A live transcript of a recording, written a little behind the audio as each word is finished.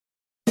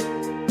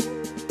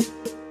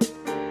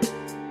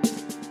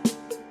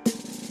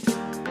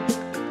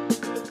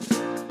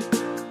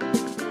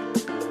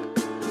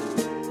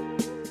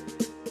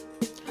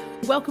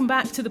welcome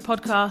back to the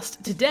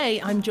podcast.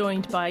 Today I'm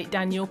joined by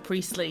Daniel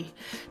Priestley.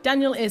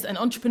 Daniel is an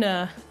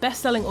entrepreneur,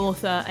 best-selling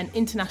author and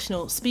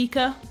international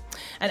speaker.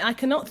 And I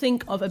cannot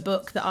think of a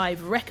book that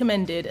I've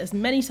recommended as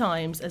many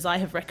times as I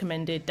have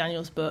recommended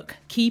Daniel's book,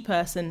 Key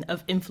Person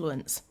of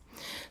Influence.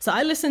 So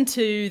I listened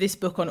to this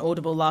book on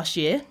Audible last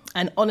year,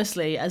 and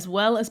honestly, as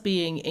well as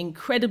being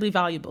incredibly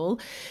valuable,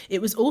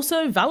 it was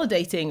also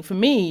validating for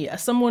me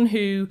as someone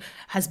who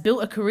has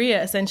built a career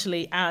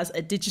essentially as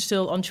a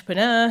digital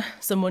entrepreneur,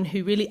 someone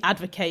who really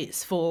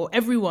advocates for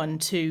everyone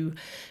to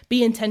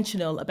be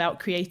intentional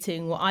about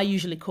creating what I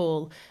usually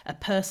call a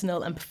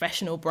personal and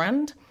professional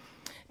brand.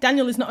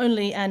 Daniel is not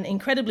only an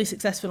incredibly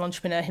successful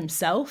entrepreneur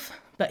himself,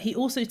 but he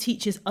also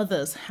teaches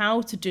others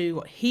how to do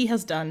what he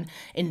has done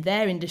in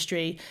their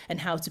industry and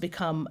how to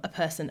become a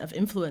person of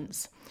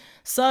influence.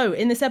 So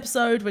in this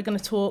episode, we're going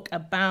to talk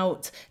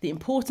about the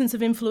importance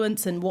of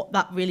influence and what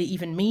that really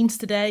even means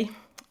today,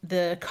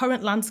 the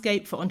current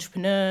landscape for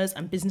entrepreneurs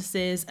and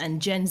businesses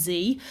and Gen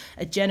Z,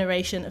 a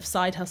generation of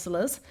side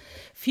hustlers,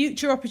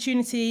 future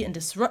opportunity and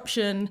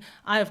disruption.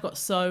 I have got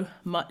so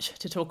much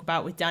to talk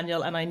about with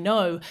Daniel, and I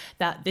know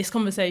that this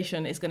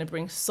conversation is going to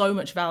bring so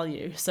much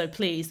value. So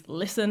please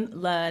listen,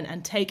 learn,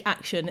 and take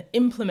action,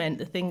 implement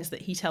the things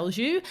that he tells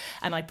you,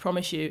 and I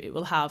promise you it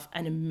will have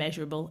an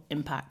immeasurable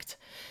impact.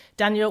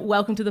 Daniel,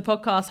 welcome to the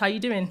podcast. How are you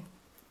doing?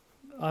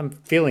 I'm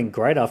feeling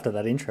great after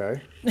that intro.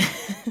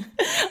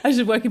 I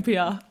should work in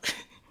PR.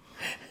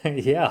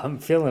 Yeah, I'm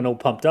feeling all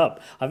pumped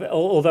up.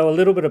 Although a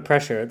little bit of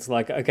pressure. It's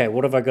like, okay,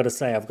 what have I got to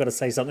say? I've got to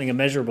say something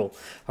immeasurable.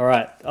 All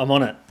right, I'm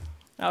on it.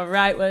 All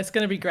right, well, it's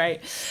going to be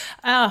great.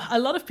 A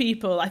lot of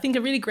people, I think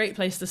a really great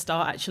place to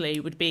start actually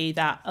would be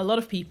that a lot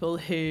of people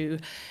who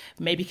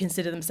maybe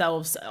consider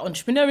themselves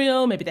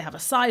entrepreneurial, maybe they have a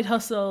side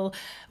hustle.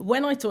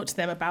 When I talk to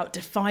them about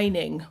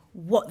defining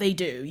what they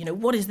do,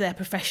 what is their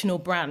professional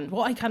brand,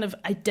 what I kind of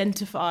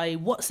identify,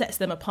 what sets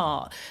them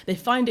apart, they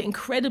find it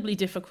incredibly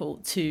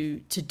difficult to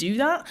do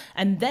that.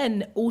 And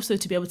then also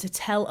to be able to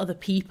tell other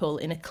people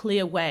in a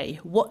clear way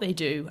what they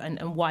do and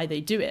why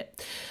they do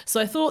it. So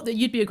I thought that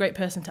you'd be a great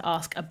person to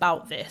ask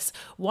about this.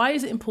 Why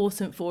is it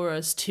important for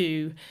us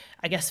to,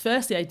 I guess,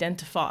 firstly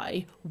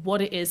identify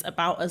what it is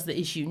about us that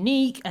is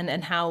unique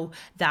and how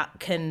that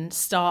can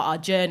start our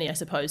journey, I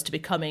suppose, to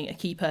becoming a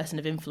key person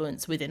of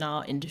influence within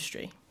our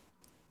industry?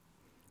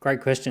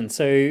 Great question.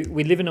 So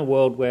we live in a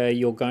world where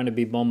you're going to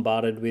be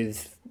bombarded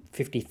with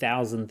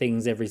 50,000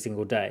 things every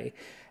single day.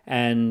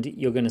 And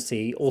you're going to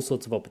see all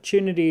sorts of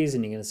opportunities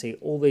and you're going to see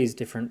all these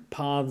different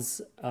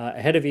paths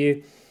ahead of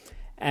you.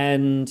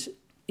 And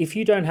if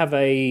you don't have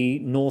a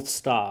North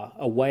Star,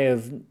 a way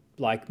of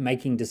like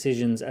making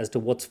decisions as to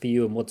what's for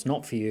you and what's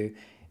not for you,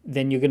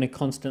 then you're going to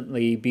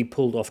constantly be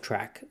pulled off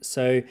track.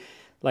 So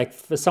like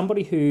for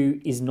somebody who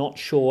is not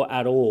sure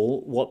at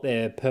all what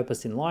their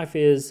purpose in life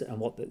is and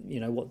what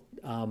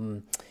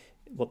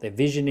their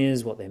vision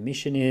is, what their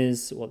mission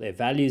is, what their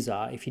values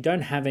are, if you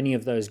don't have any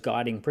of those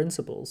guiding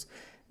principles,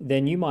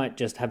 then you might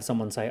just have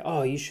someone say,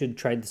 oh, you should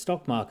trade the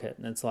stock market.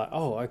 And it's like,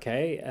 oh,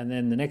 okay. And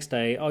then the next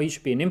day, oh, you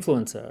should be an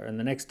influencer. And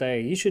the next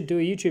day, you should do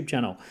a YouTube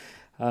channel.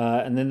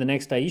 And then the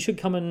next day, you should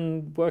come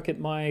and work at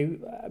my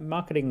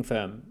marketing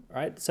firm,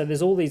 right? So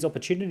there's all these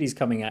opportunities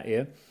coming at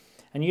you,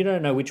 and you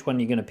don't know which one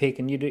you're going to pick,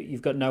 and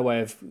you've got no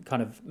way of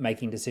kind of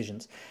making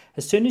decisions.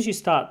 As soon as you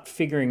start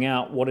figuring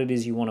out what it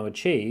is you want to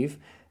achieve,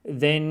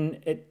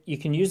 then you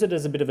can use it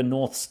as a bit of a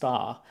North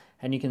Star,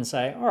 and you can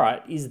say, all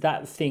right, is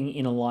that thing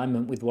in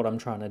alignment with what I'm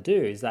trying to do?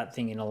 Is that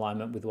thing in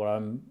alignment with what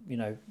I'm,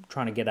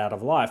 trying to get out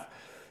of life?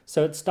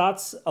 So it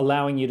starts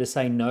allowing you to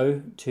say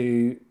no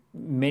to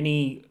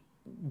many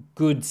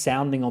good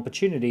sounding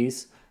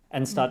opportunities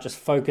and start just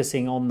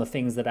focusing on the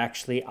things that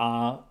actually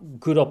are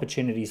good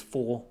opportunities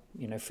for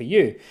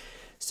you.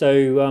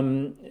 So,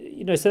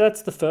 so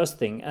that's the first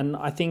thing. And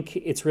I think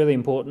it's really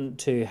important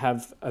to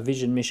have a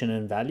vision, mission,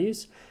 and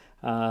values.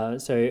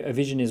 So a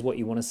vision is what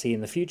you want to see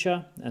in the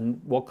future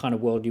and what kind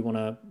of world you want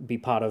to be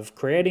part of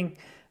creating.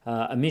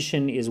 A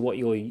mission is what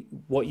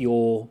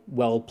you're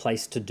well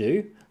placed to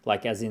do,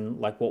 like as in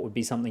like what would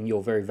be something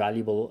you're very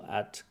valuable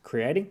at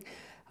creating.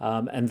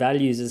 And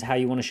values is how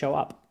you want to show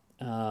up,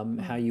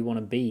 how you want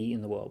to be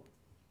in the world.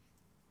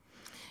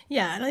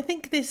 Yeah, and I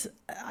think this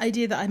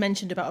idea that I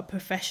mentioned about a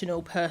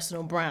professional,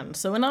 personal brand.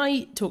 So when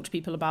I talk to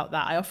people about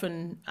that, I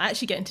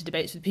actually get into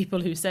debates with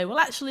people who say, well,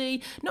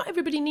 actually, not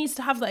everybody needs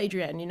to have that,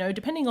 Adrienne.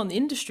 Depending on the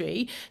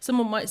industry,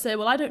 someone might say,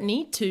 well, I don't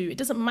need to. It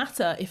doesn't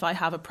matter if I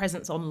have a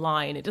presence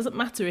online. It doesn't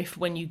matter if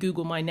when you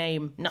Google my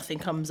name, nothing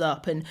comes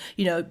up. And,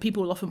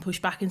 people will often push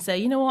back and say,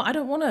 you know what, I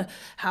don't want to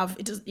have,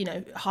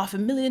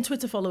 500,000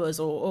 Twitter followers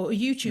or a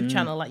YouTube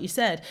channel, like you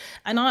said.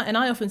 And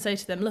I often say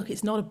to them, look,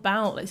 it's not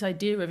about this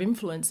idea of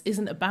influence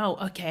isn't about,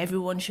 okay,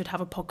 everyone should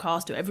have a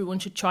podcast or everyone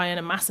should try and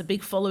amass a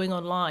big following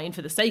online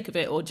for the sake of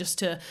it or just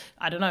to,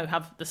 I don't know,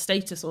 have the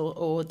status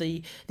or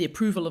the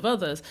approval of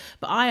others.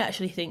 But I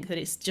actually think that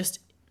it's just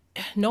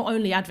not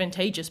only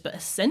advantageous but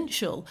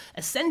essential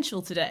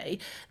today,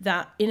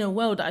 that in a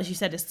world that, as you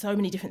said, there's so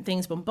many different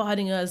things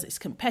bombarding us, it's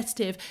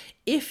competitive.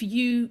 If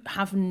you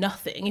have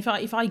nothing,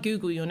 if I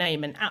Google your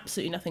name and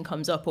absolutely nothing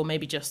comes up, or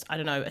maybe just, I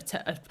don't know,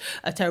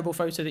 a terrible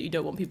photo that you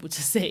don't want people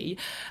to see,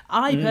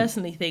 I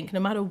personally think no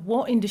matter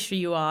what industry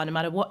you are, no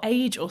matter what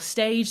age or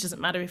stage, doesn't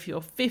matter if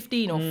you're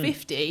 15 or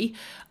 50,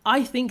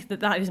 I think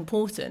that is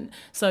important.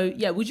 So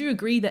yeah, would you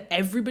agree that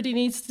everybody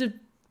needs to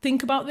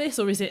think about this,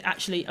 or is it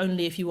actually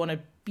only if you want to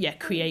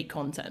create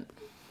content?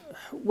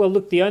 Well,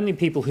 look, the only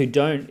people who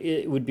don't,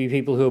 it would be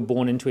people who are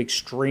born into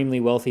extremely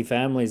wealthy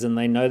families and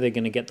they know they're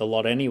going to get the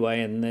lot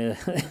anyway, and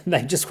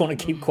they just want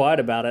to keep quiet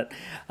about it.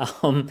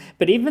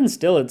 But even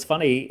still, it's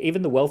funny,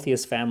 even the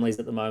wealthiest families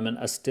at the moment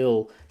are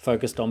still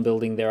focused on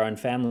building their own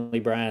family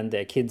brand,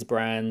 their kids'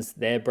 brands,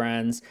 their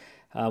brands.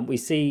 We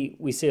see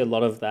a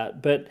lot of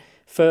that. But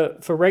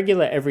for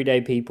regular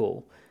everyday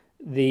people,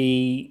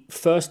 the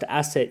first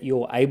asset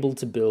you're able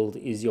to build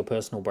is your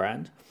personal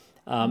brand.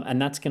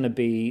 And that's going to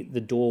be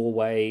the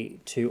doorway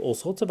to all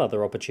sorts of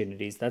other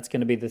opportunities. That's going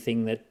to be the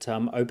thing that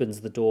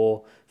opens the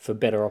door for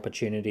better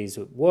opportunities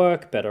at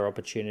work, better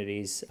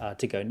opportunities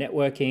to go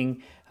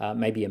networking.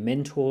 Maybe a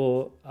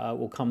mentor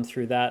will come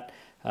through that.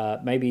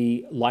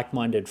 Maybe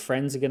like-minded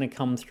friends are going to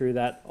come through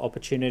that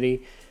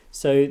opportunity.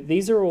 So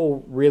these are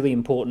all really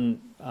important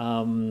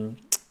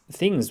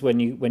things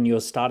when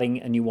you're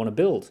starting and you want to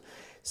build.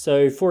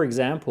 So, for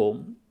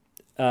example,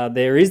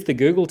 there is the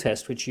Google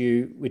test, which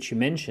you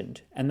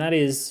mentioned, and that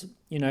is,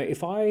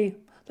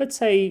 let's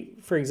say,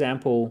 for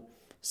example,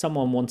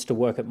 someone wants to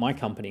work at my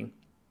company,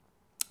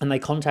 and they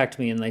contact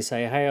me and they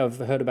say, "Hey, I've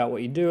heard about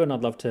what you do, and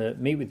I'd love to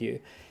meet with you."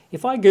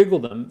 If I Google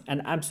them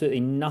and absolutely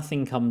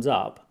nothing comes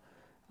up,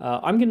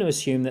 I'm going to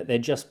assume that they're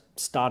just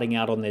starting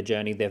out on their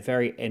journey. They're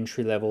very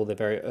entry level, they're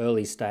very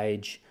early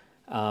stage,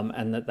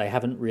 and that they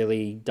haven't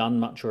really done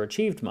much or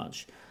achieved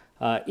much.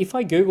 If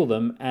I Google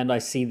them and I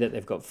see that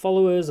they've got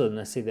followers and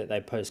I see that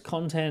they post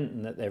content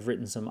and that they've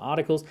written some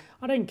articles,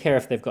 I don't care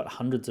if they've got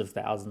hundreds of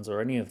thousands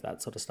or any of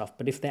that sort of stuff.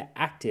 But if they're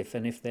active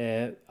and if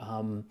they're,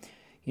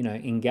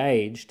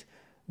 engaged,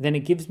 then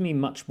it gives me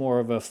much more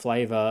of a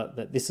flavor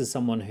that this is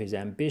someone who's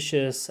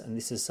ambitious and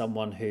this is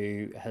someone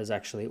who has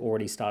actually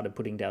already started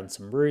putting down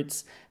some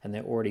roots and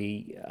they're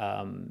already,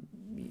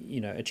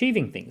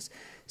 achieving things.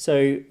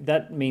 So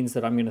that means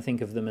that I'm going to think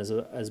of them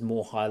as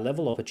more high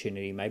level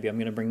opportunity. Maybe I'm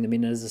going to bring them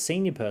in as a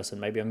senior person.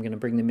 Maybe I'm going to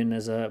bring them in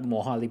as a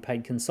more highly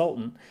paid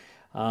consultant.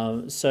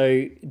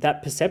 So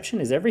that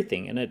perception is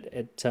everything, and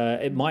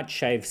it might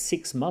shave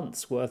 6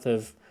 months worth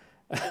of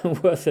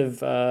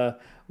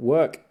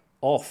work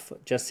off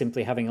just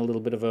simply having a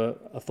little bit of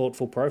a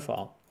thoughtful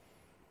profile.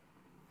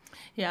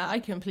 Yeah, I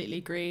completely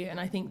agree. And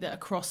I think that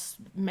across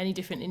many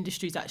different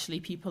industries, actually,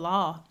 people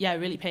are,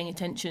 really paying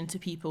attention to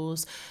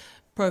people's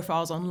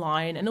profiles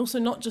online. And also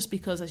not just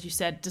because, as you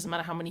said, it doesn't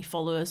matter how many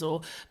followers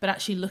but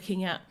actually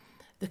looking at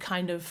the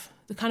kind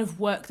of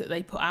work that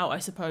they put out, I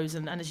suppose.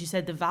 And as you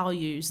said, the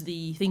values,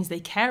 the things they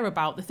care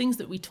about, the things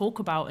that we talk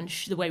about and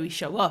the way we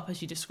show up,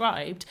 as you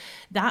described,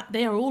 that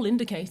they are all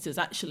indicators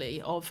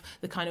actually of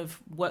the kind of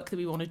work that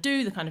we want to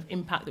do, the kind of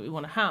impact that we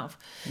want to have.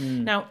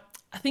 Now,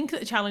 I think that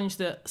the challenge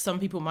that some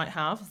people might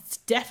have, it's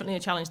definitely a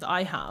challenge that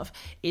I have,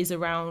 is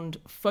around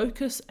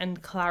focus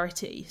and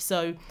clarity.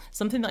 So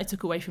something that I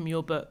took away from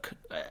your book,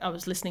 I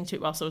was listening to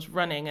it whilst I was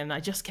running, and I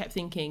just kept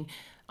thinking,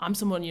 I'm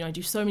someone, I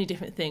do so many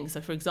different things. So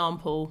for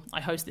example,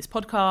 I host this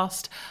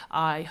podcast,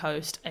 I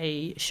host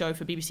a show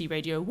for BBC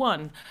Radio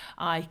 1,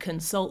 I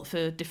consult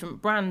for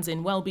different brands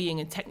in well-being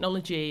and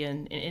technology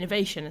and in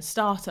innovation and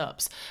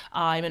startups.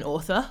 I'm an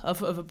author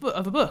of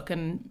a book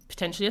and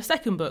potentially a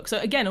second book. So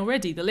again,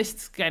 already the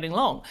list's getting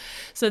long.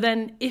 So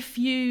then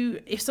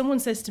if someone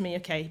says to me,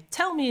 okay,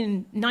 tell me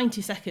in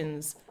 90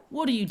 seconds,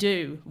 what do you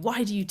do?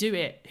 Why do you do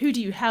it? Who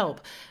do you help?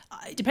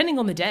 Depending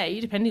on the day,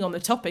 depending on the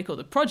topic or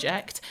the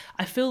project,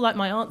 I feel like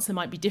my answer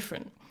might be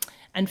different.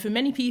 And for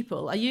many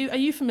people, are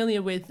you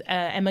familiar with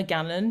Emma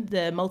Gannon,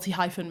 the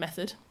multi-hyphen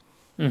method?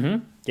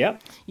 Mm-hmm. Yeah.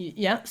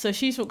 Yeah. So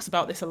she talks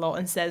about this a lot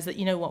and says that,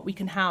 we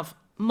can have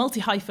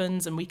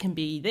multi-hyphens and we can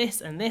be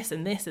this and this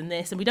and this and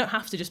this, and we don't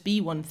have to just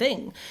be one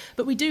thing,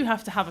 but we do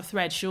have to have a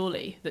thread,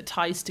 surely, that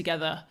ties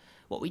together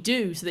what we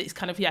do so that it's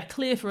kind of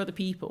clear for other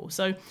people.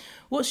 So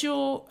what's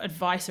your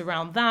advice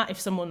around that? If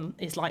someone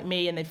is like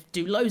me and they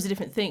do loads of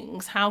different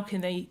things, how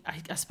can they,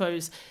 I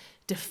suppose,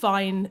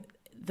 define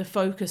the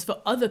focus for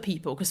other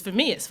people? Because for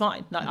me it's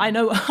fine, like I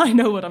know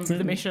what I'm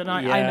the mission,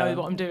 I know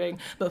what I'm doing,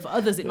 but for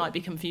others it might be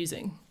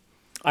confusing.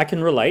 I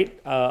can relate.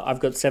 I've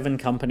got 7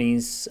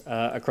 companies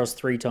across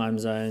 3 time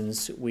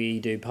zones. We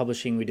do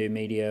publishing, we do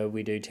media,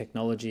 we do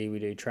technology, we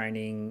do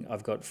training.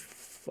 I've got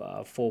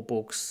 4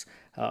 books.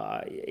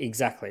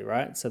 Exactly,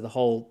 right? So the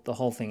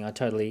whole thing, I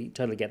totally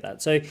get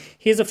that. So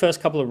here's the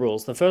first couple of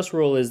rules. The first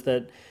rule is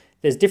that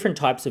there's different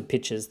types of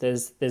pitches.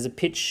 There's a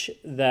pitch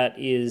that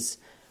is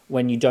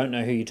when you don't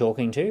know who you're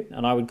talking to,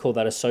 and I would call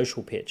that a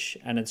social pitch.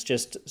 And it's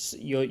just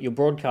you're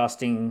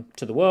broadcasting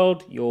to the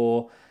world.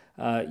 You're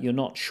you're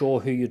not sure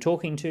who you're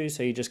talking to,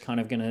 so you're just kind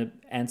of going to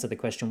answer the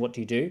question, what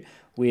do you do,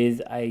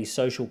 with a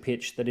social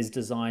pitch that is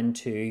designed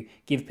to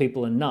give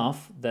people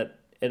enough that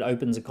it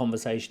opens a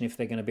conversation if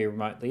they're going to be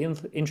remotely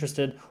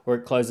interested, or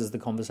it closes the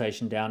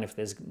conversation down if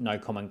there's no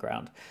common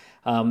ground.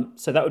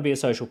 So that would be a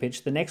social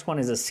pitch. The next one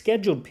is a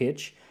scheduled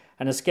pitch,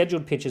 and a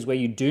scheduled pitch is where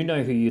you do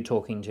know who you're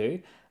talking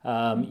to.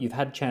 You've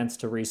had a chance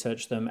to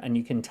research them, and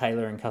you can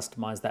tailor and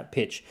customize that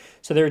pitch.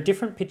 So there are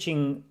different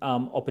pitching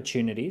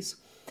opportunities.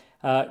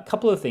 A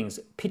couple of things.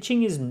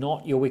 Pitching is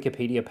not your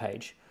Wikipedia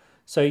page.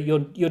 So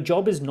your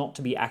job is not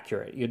to be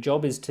accurate. Your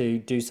job is to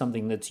do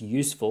something that's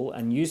useful,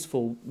 and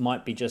useful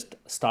might be just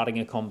starting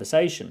a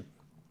conversation.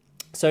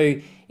 So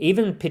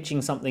even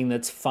pitching something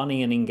that's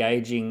funny and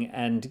engaging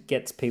and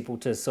gets people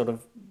to sort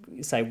of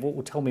say,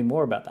 well, tell me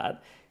more about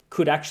that,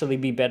 could actually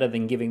be better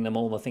than giving them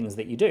all the things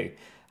that you do.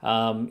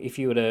 If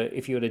you were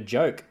to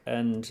joke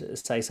and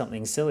say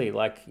something silly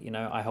like,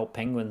 I help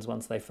penguins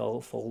once they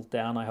fall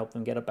down, I help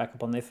them get it back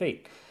up on their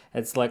feet.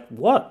 It's like,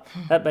 what?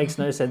 That makes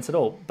no sense at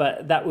all.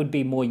 But that would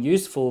be more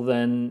useful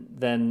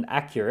than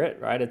accurate,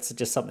 right? It's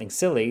just something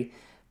silly.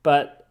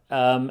 But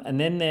and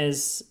then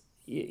there's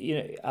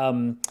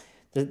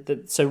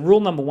so rule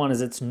number one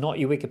is it's not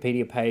your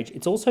Wikipedia page.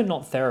 It's also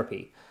not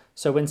therapy.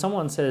 So when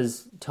someone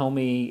says, tell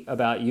me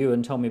about you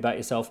and tell me about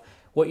yourself,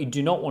 what you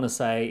do not want to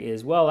say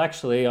is, well,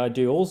 actually, I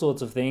do all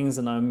sorts of things,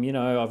 and I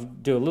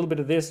do a little bit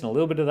of this and a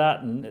little bit of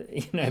that, and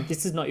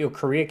this is not your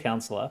career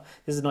counselor.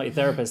 This is not your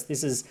therapist.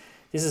 This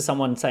is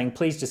someone saying,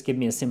 please just give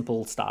me a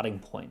simple starting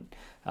point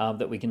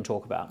that we can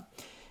talk about.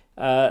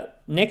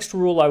 Next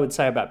rule I would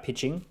say about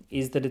pitching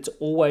is that it's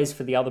always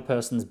for the other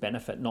person's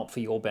benefit, not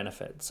for your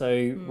benefit.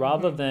 So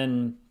rather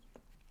than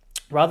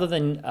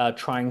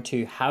trying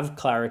to have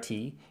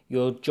clarity,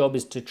 your job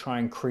is to try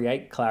and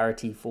create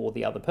clarity for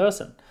the other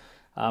person.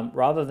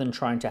 Rather than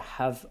trying to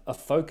have a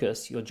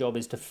focus, your job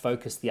is to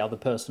focus the other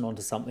person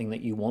onto something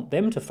that you want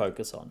them to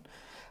focus on.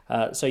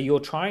 So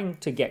you're trying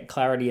to get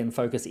clarity and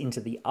focus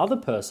into the other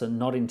person,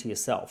 not into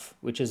yourself,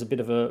 which is a bit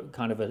of a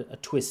kind of a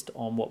twist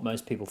on what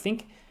most people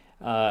think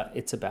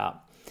it's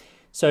about.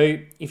 So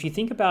if you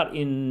think about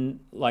in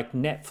like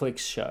Netflix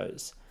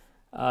shows,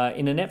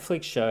 in a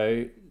Netflix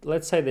show,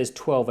 let's say there's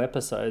 12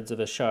 episodes of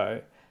a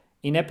show.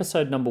 In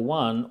episode number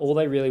 1, all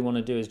they really want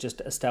to do is just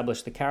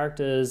establish the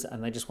characters,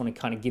 and they just want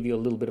to kind of give you a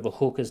little bit of a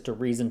hook as to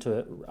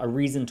a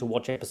reason to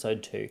watch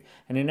episode 2.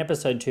 And in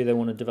episode 2, they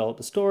want to develop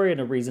the story and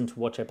a reason to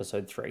watch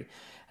episode 3.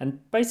 And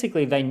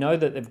basically, they know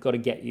that they've got to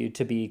get you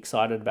to be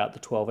excited about the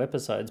 12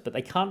 episodes, but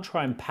they can't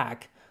try and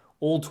pack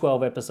all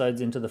 12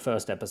 episodes into the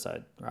first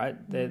episode, right?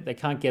 They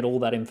can't get all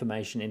that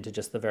information into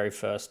just the very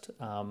first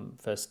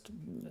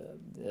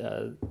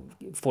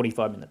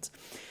 45 minutes.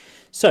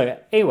 So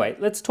anyway,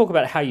 let's talk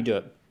about how you do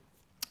it.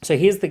 So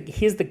here's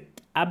the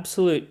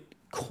absolute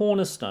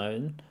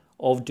cornerstone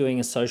of doing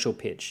a social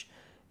pitch.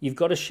 You've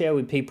got to share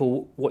with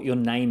people what your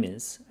name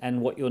is and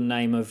what your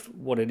name of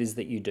what it is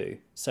that you do.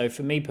 So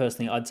for me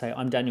personally, I'd say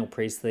I'm Daniel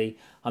Priestley.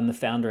 I'm the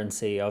founder and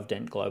CEO of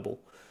Dent Global.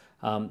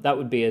 That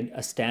would be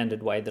a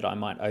standard way that I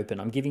might open.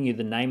 I'm giving you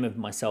the name of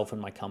myself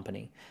and my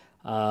company.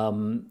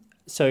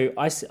 So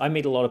I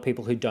meet a lot of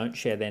people who don't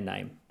share their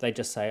name. They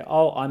just say,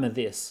 oh, I'm a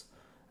this.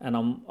 And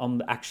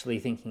I'm actually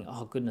thinking,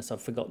 oh, goodness,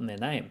 I've forgotten their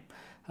name.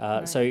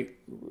 Right. So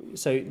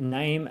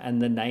name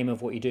and the name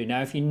of what you do.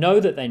 Now, if you know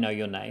that they know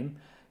your name,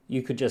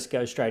 you could just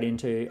go straight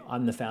into,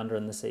 I'm the founder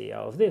and the CEO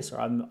of this, or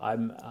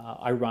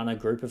I run a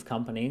group of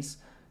companies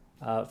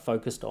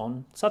focused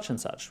on such and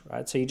such,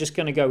 right? So you're just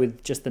going to go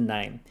with just the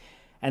name.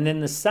 And then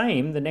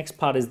the next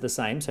part is the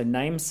same. So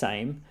name,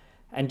 same,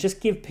 and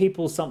just give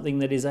people something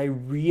that is a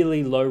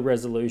really low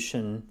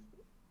resolution,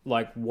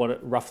 like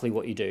roughly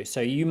what you do.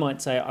 So you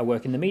might say, I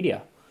work in the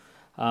media.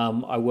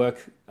 I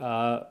work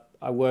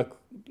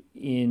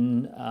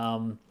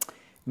in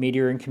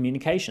media and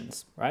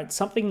communications, right?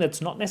 Something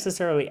that's not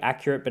necessarily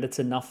accurate, but it's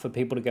enough for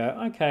people to go,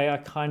 okay, I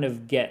kind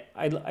of get,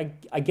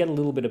 I get a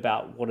little bit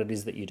about what it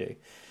is that you do.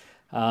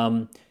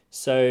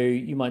 So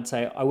you might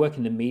say, I work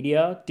in the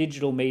media,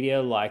 digital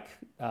media, like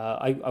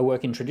I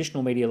work in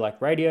traditional media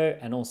like radio,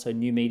 and also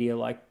new media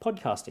like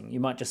podcasting. You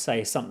might just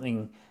say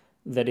something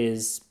that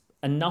is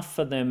enough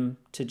for them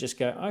to just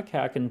go, okay,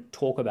 I can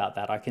talk about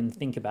that. I can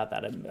think about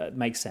that. It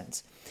makes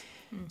sense.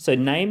 So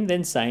name,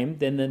 then same.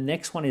 Then the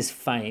next one is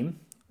fame.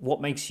 What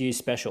makes you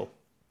special?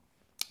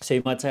 So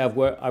you might say,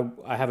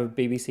 I have a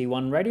BBC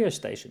One radio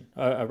station,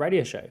 a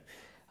radio show.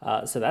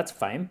 So that's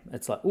fame.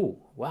 It's like, oh,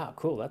 wow,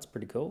 cool. That's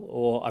pretty cool.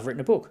 Or I've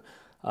written a book.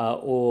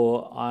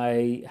 Or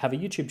I have a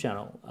YouTube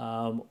channel.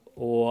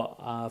 Or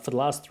for the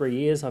last 3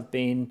 years, I've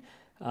been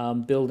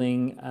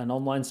building an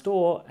online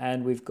store,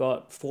 and we've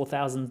got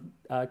 4,000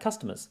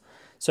 customers.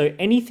 So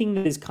anything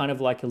that is kind of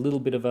like a little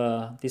bit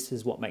of this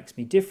is what makes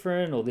me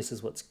different, or this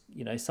is what's,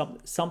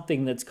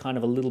 something that's kind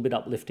of a little bit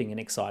uplifting and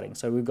exciting.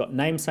 So we've got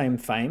name, same,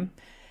 fame.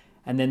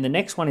 And then the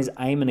next one is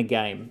aim and a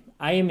game.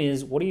 Aim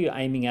is, what are you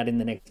aiming at in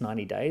the next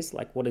 90 days?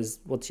 Like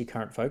what's your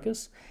current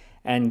focus?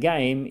 And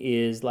game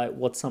is like,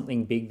 what's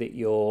something big that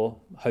you're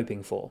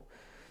hoping for?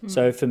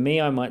 So for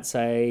me, I might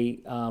say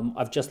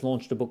I've just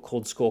launched a book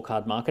called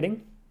Scorecard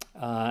Marketing,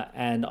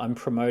 and I'm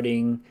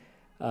promoting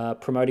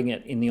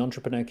it in the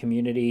entrepreneur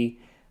community.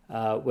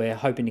 We're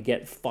hoping to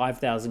get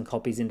 5,000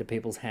 copies into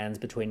people's hands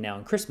between now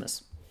and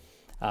Christmas.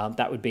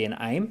 That would be an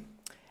aim.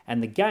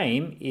 And the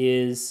game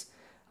is,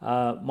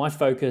 my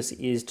focus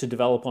is to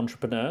develop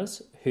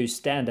entrepreneurs who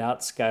stand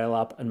out, scale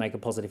up, and make a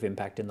positive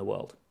impact in the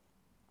world.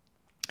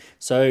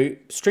 So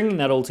stringing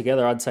that all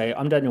together, I'd say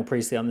I'm Daniel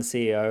Priestley. I'm the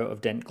CEO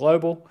of Dent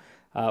Global.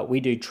 We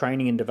do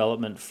training and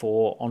development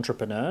for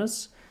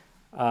entrepreneurs.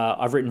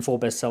 I've written 4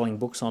 best-selling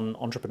books on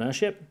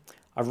entrepreneurship.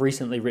 I've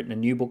recently written a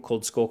new book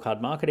called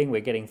Scorecard Marketing.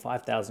 We're getting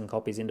 5,000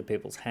 copies into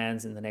people's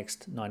hands in the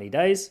next 90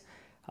 days.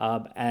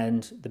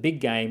 And the big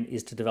game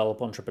is to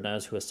develop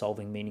entrepreneurs who are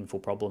solving meaningful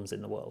problems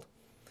in the world.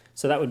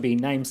 So that would be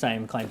name,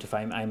 same, claim to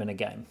fame, aim, and a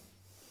game.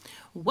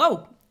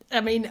 Whoa. I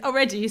mean,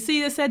 already, you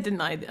see, I said,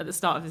 didn't I, at the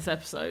start of this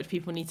episode,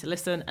 people need to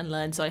listen and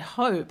learn. So I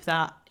hope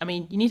that, I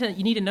mean, you need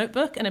a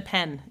notebook and a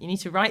pen. You need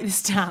to write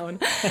this down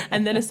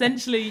and then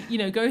essentially,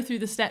 go through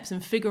the steps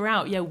and figure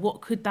out, what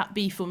could that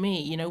be for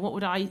me? What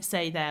would I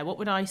say there? What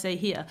would I say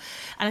here?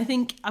 And I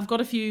think I've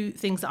got a few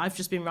things that I've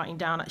just been writing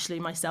down actually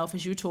myself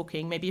as you were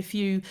talking, maybe a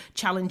few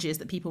challenges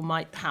that people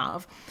might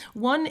have.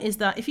 One is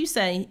that if you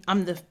say,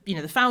 I'm the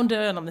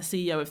founder and I'm the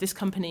CEO of this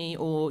company,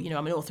 or,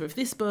 I'm an author of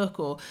this book,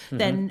 or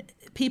then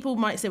people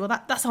might say, well,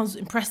 that sounds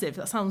impressive.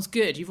 That sounds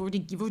good. You've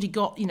already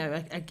got,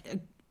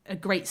 a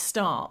great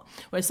start.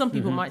 Whereas some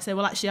people might say,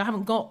 well, actually, I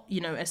haven't got,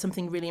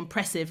 something really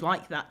impressive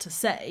like that to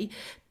say.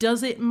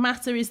 Does it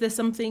matter? Is there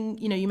something,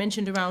 you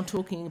mentioned around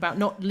talking about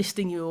not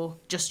listing your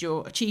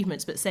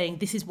achievements, but saying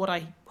this is what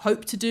I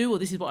hope to do, or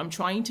this is what I'm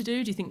trying to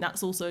do? Do you think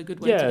that's also a good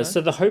way to go? Yeah, so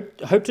the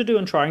hope to do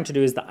and trying to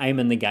do is the aim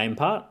and the game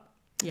part.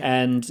 Yeah.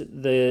 And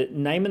the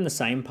name and the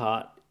same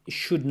part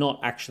should not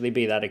actually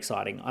be that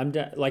exciting.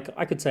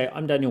 I could say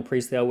I'm Daniel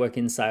Priestley. I work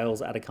in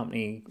sales at a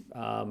company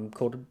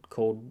called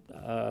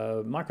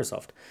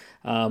Microsoft.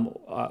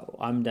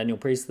 I'm Daniel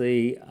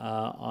Priestley.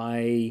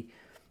 I'm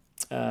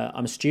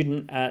a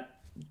student at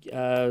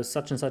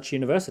such and such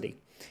university.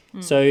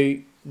 So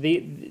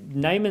the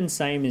name and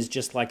same is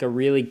just like a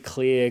really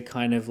clear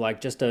kind of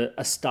like just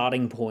a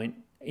starting point.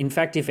 In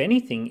fact, if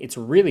anything, it's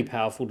really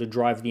powerful to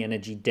drive the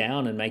energy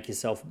down and make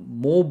yourself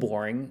more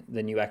boring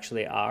than you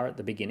actually are at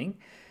the beginning,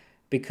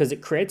 because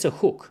it creates a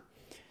hook.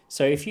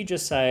 So if you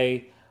just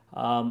say,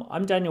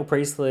 I'm Daniel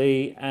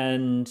Priestley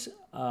and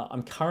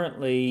I'm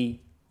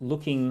currently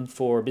looking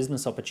for a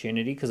business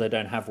opportunity because I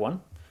don't have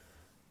one,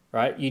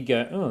 right? You'd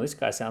go, oh, this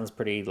guy sounds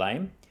pretty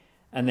lame.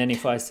 And then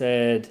if I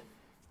said,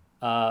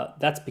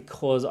 that's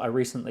because I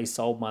recently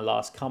sold my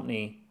last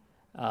company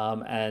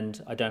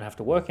and I don't have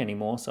to work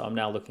anymore, so I'm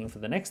now looking for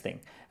the next thing.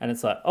 And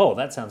it's like, oh,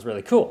 that sounds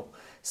really cool.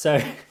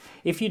 So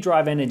if you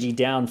drive energy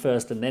down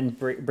first and then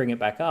bring it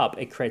back up,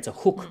 it creates a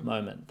hook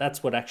moment.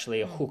 That's what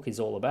actually a hook is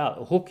all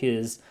about. A hook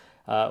is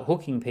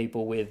hooking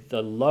people with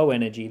the low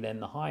energy,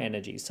 then the high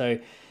energy. So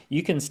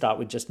you can start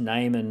with just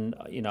name and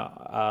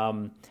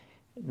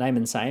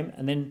same,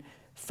 and then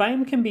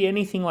fame can be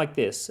anything like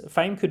this.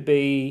 Fame could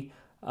be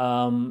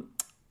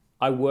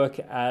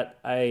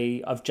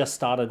I've just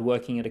started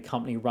working at a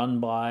company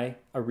run by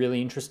a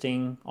really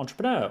interesting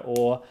entrepreneur,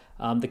 or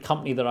the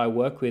company that I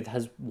work with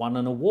has won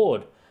an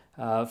award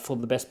for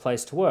the best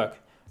place to work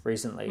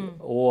recently,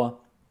 or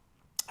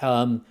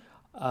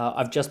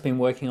I've just been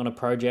working on a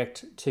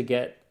project to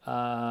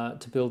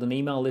build an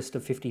email list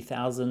of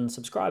 50,000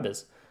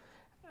 subscribers.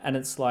 And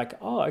it's like,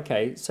 oh,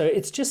 okay. So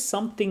it's just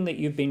something that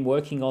you've been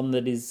working on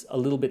that is a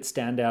little bit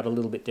standout, a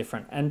little bit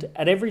different. And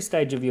at every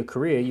stage of your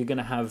career, you're going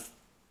to have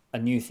a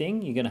new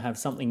thing. You're going to have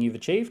something you've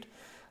achieved.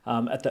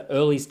 At the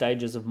early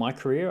stages of my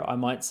career, I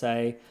might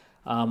say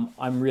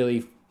I'm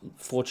really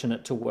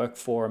fortunate to work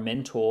for a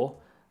mentor,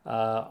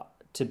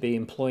 to be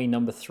employee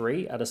number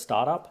 3 at a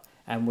startup,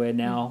 and we're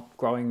now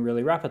growing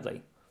really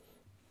rapidly.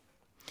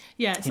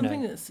 Yeah, it's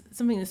something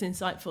that's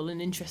insightful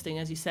and interesting,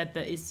 as you said,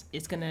 that is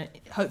going to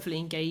hopefully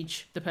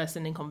engage the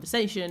person in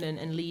conversation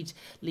and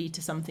lead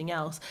to something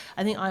else.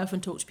 I think I often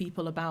talk to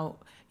people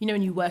about,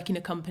 when you work in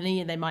a company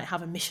and they might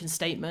have a mission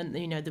statement,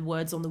 the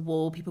words on the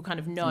wall, people kind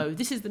of know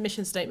this is the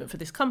mission statement for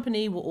this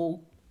company. We're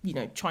all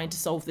trying to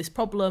solve this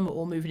problem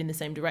or moving in the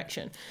same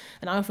direction.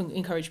 And I often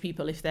encourage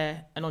people, if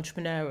they're an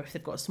entrepreneur or if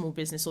they've got a small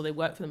business or they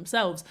work for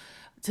themselves,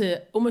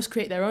 to almost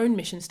create their own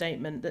mission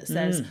statement that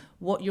says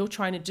what you're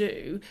trying to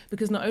do,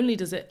 because not only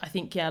does it, I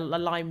think,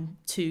 align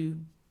to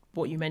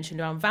what you mentioned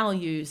around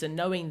values and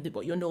knowing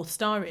what your North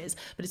Star is,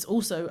 but it's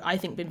also, I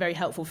think, been very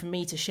helpful for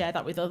me to share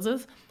that with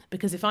others.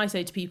 Because if I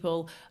say to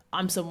people,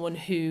 I'm someone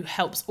who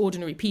helps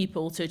ordinary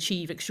people to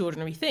achieve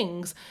extraordinary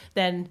things,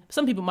 then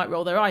some people might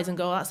roll their eyes and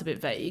go, oh, that's a bit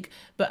vague.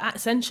 But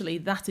essentially,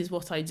 that is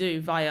what I do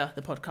via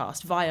the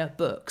podcast, via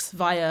books,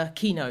 via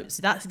keynotes.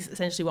 That's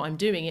essentially what I'm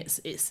doing.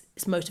 It's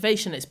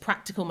motivation, it's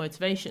practical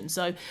motivation.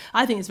 So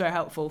I think it's very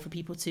helpful for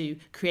people to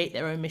create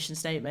their own mission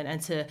statement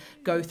and to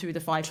go through the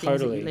 5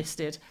 things that you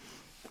listed.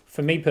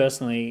 For me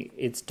personally,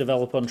 it's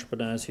develop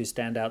entrepreneurs who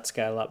stand out,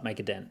 scale up, make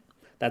a dent.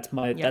 That's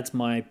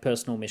my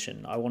personal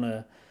mission. I want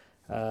to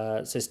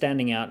So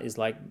standing out is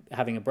like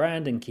having a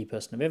brand and key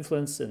person of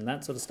influence and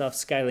that sort of stuff.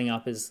 Scaling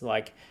up is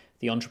like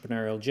the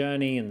entrepreneurial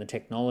journey and the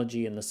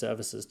technology and the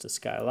services to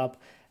scale up.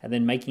 And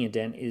then making a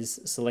dent is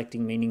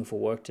selecting meaningful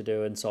work to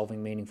do and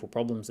solving meaningful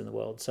problems in the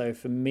world. So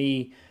for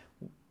me,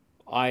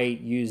 I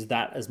use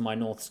that as my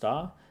North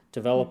Star.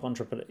 Develop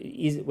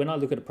entrepreneurs. When I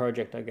look at a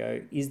project, I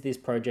go, is this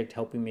project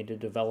helping me to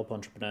develop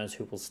entrepreneurs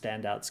who will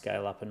stand out,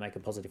 scale up, and make a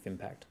positive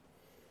impact?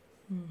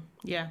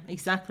 Yeah,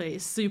 exactly.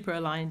 It's super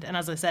aligned, and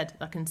as I said,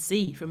 I can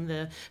see from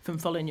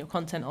following your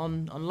content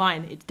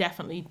online, it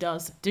definitely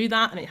does do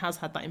that, and it has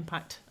had that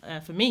impact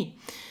for me.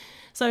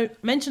 So,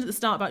 mentioned at the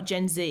start about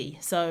Gen Z.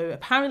 So,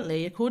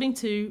 apparently, according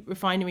to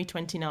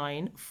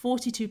Refinery29,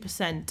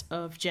 42%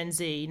 of Gen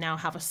Z now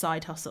have a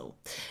side hustle.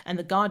 And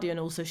The Guardian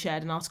also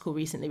shared an article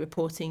recently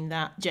reporting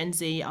that Gen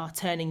Z are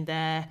turning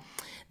their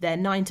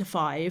 9 to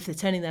 5, they're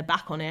turning their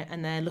back on it,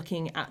 and they're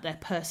looking at their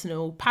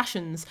personal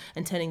passions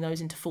and turning those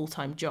into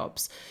full-time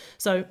jobs.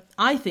 So,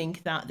 I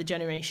think that the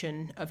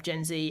generation of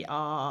Gen Z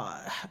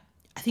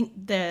I think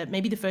they're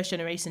maybe the first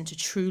generation to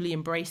truly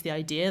embrace the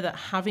idea that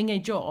having a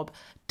job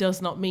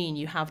does not mean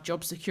you have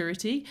job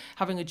security.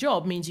 Having a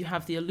job means you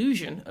have the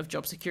illusion of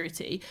job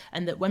security,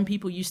 and that when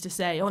people used to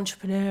say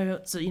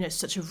entrepreneur, it's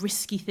such a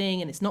risky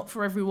thing and it's not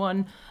for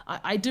everyone,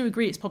 I do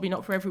agree it's probably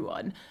not for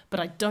everyone, but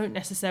I don't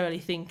necessarily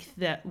think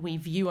that we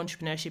view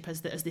entrepreneurship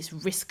as this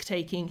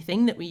risk-taking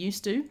thing that we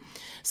used to.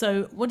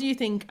 So what do you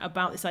think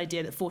about this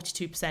idea that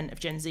 42% of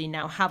Gen Z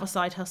now have a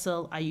side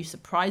hustle? Are you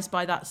surprised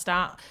by that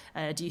stat?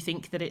 Do you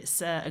think that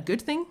it's a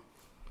good thing?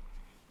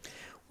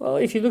 Well,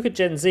 if you look at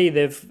Gen Z,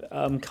 they've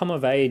come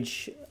of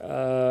age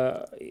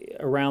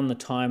around the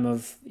time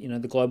of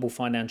the global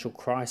financial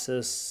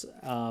crisis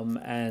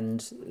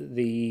and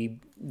the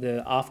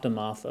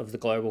aftermath of the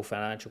global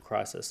financial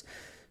crisis.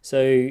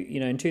 So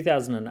in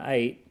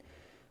 2008,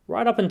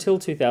 right up until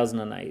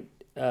 2008,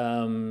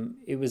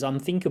 it was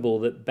unthinkable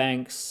that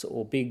banks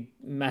or big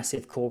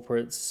massive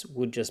corporates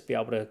would just be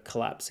able to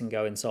collapse and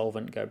go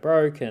insolvent, go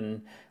broke,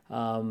 and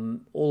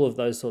all of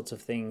those sorts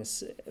of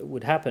things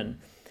would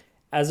happen.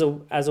 As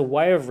a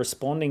way of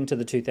responding to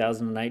the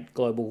 2008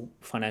 global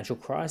financial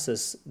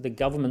crisis, the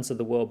governments of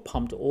the world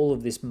pumped all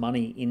of this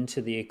money into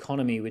the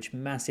economy, which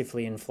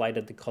massively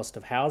inflated the cost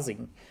of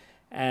housing.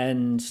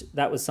 And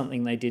that was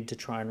something they did to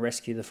try and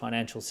rescue the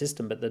financial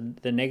system. But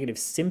the negative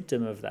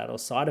symptom of that, or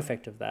side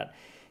effect of that,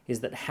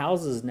 is that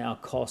houses now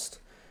cost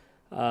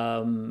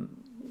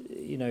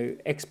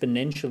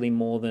exponentially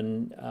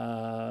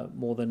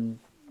more than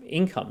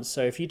incomes.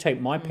 So if you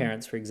take my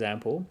parents, for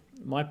example,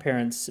 my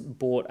parents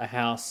bought a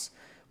house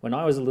when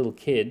I was a little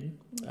kid,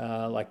 2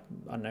 or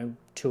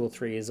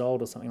 3 years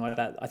old or something like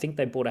that. I think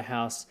they bought a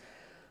house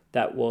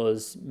that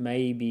was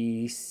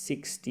maybe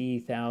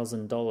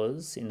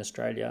 $60,000 in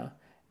Australia.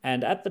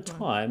 And at the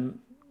time,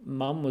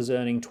 mum was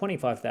earning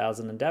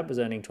 $25,000 and dad was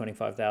earning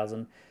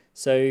 $25,000.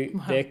 So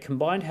their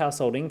combined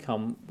household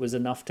income was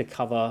enough to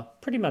cover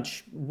pretty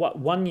much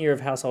 1 year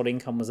of household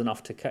income was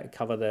enough to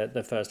cover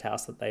the first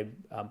house that they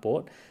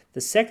bought.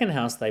 The second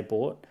house they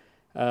bought,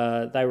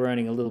 they were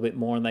earning a little bit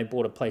more, and they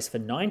bought a place for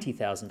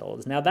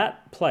 $90,000. Now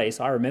that place,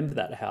 I remember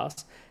that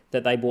house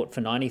that they bought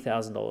for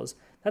 $90,000.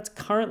 That's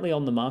currently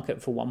on the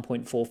market for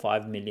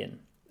 $1.45 million.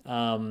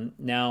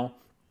 Now,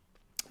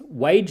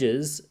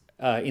 wages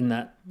in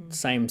that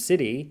same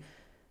city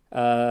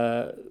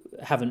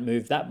haven't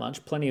moved that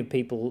much. Plenty of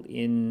people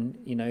earning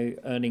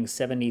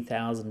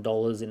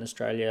 $70,000 in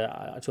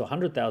Australia to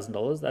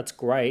 $100,000. That's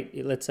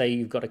great. Let's say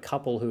you've got a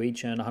couple who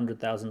each earn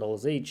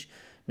 $100,000 each.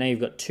 Now you've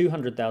got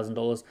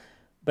 $200,000.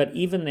 But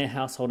even their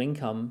household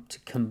income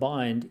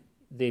combined,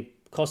 the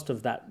cost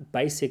of that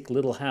basic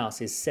little house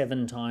is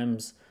 7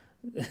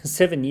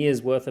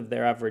 years worth of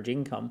their average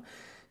income.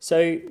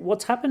 So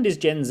what's happened is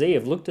Gen Z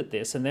have looked at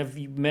this and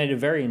they've made a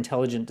very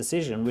intelligent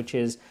decision, which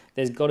is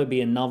there's got to be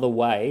another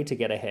way to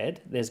get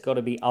ahead. There's got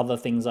to be other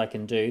things I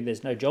can do.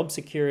 There's no job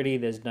security.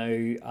 There's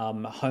no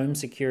home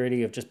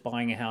security of just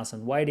buying a house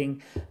and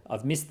waiting.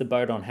 I've missed the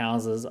boat on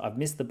houses. I've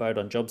missed the boat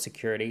on job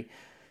security.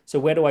 So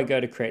where do I go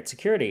to create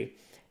security?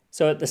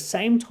 So at the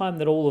same time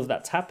that all of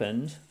that's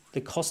happened,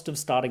 the cost of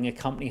starting a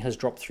company has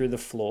dropped through the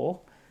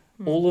floor.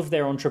 All of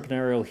their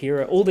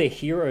all their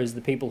heroes, the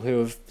people who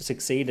have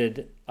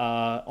succeeded,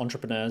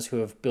 entrepreneurs who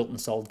have built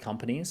and sold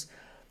companies.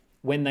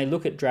 When they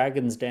look at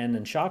Dragon's Den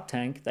and Shark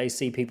Tank, they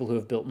see people who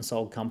have built and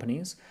sold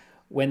companies.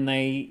 When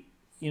they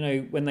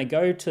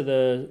go to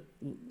the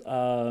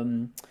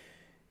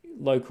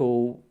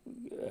local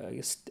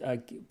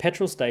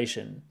petrol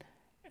station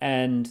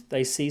and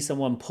they see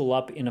someone pull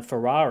up in a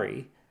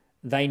Ferrari,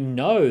 they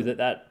know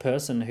that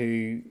person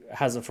who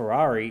has a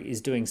Ferrari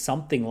is doing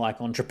something like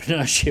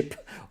entrepreneurship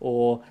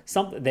or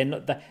something. They're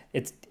not.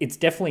 It's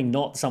definitely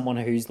not someone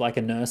who's like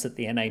a nurse at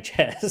the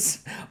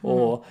NHS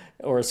or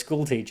a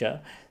school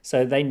teacher.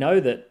 So they know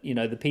that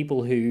the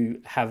people who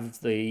have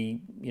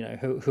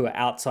who are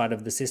outside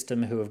of the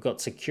system, who have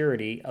got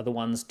security, are the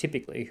ones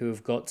typically who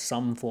have got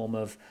some form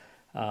of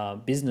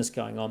business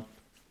going on.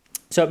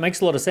 So it makes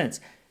a lot of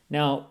sense.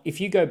 Now, if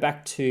you go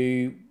back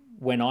to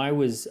when I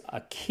was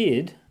a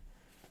kid,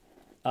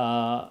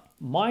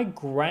 My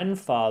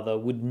grandfather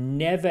would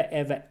never,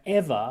 ever,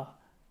 ever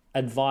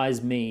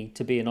advise me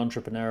to be an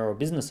entrepreneur or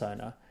business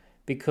owner,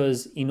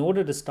 because in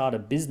order to start a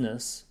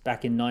business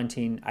back in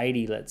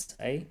 1980, let's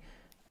say,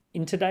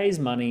 in today's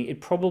money, it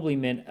probably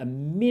meant a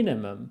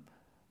minimum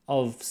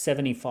of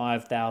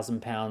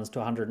 £75,000 to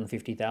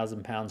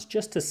 £150,000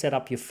 just to set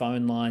up your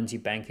phone lines,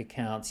 your bank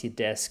accounts, your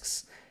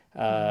desks,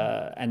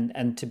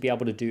 and to be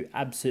able to do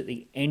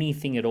absolutely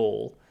anything at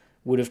all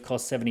would have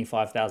cost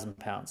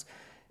 £75,000.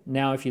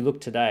 Now, if you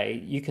look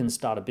today, you can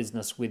start a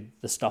business with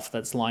the stuff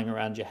that's lying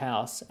around your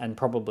house and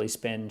probably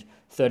spend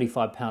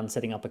 £35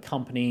 setting up a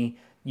company,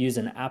 use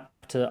an app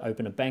to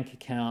open a bank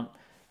account,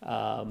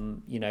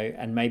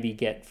 and maybe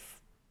get,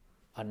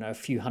 I don't know, a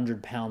few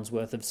 £100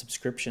 worth of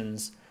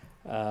subscriptions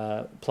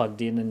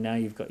plugged in, and now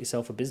you've got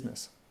yourself a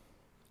business.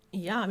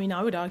 Yeah, I mean,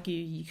 I would argue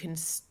you can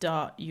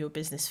start your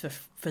business for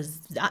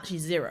actually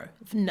zero.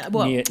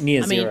 Near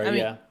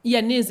zero.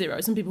 Yeah, near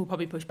zero. Some people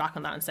probably push back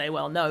on that and say,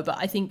 well, no. But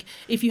I think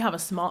if you have a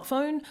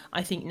smartphone,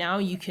 I think now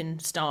you can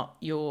start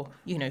your,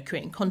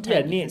 creating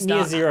content. Yeah,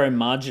 near zero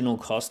marginal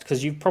cost,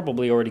 because you've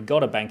probably already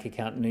got a bank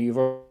account, and you've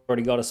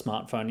already got a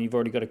smartphone, you've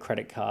already got a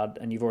credit card,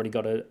 and you've already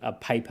got a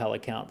PayPal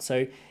account.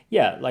 So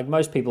yeah, like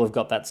most people have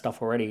got that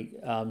stuff already.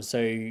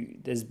 So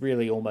there's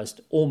really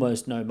almost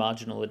no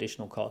marginal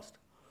additional cost.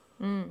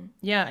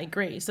 Yeah, I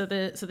agree. So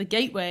the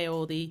gateway,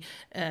 or the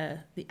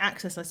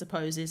access, I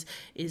suppose, is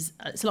it's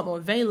a lot more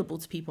available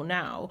to people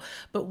now.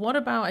 But what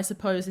about, I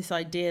suppose, this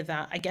idea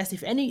that, I guess,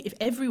 if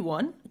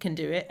everyone can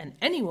do it and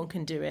anyone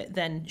can do it,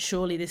 then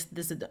surely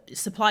there's a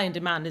supply and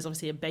demand is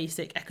obviously a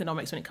basic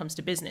economics when it comes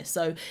to business.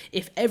 So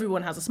if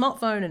everyone has a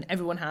smartphone and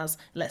everyone has,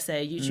 let's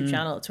say, a YouTube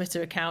channel, a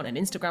Twitter account, an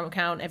Instagram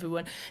account,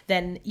 everyone,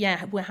 then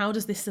how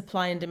does this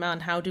supply and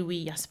demand? How do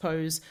we, I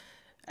suppose,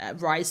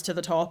 rise to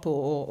the top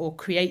or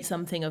create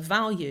something of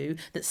value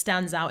that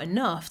stands out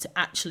enough to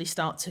actually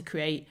start to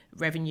create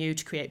revenue,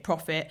 to create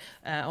profit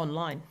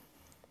online?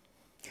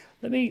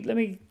 Let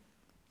me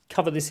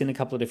cover this in a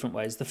couple of different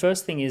ways. The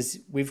first thing is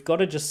we've got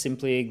to just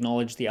simply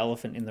acknowledge the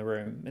elephant in the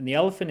room. And the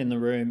elephant in the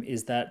room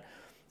is that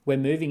we're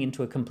moving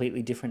into a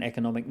completely different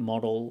economic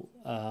model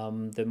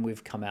than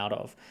we've come out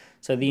of.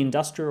 So the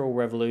Industrial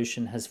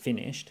Revolution has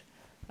finished.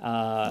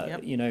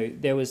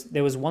 There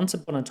was once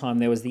upon a time,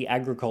 there was the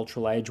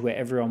agricultural age where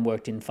everyone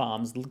worked in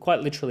farms.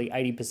 Quite literally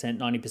 80%,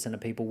 90%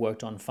 of people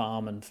worked on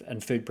farm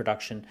and food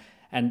production.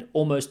 And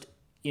almost,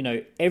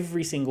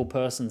 every single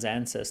person's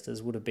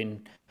ancestors would have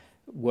been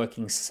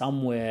working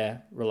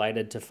somewhere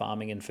related to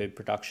farming and food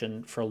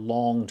production for a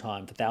long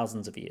time, for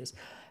thousands of years.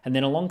 And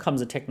then along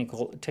comes a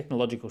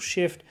technological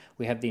shift.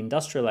 We have the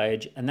industrial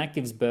age, and that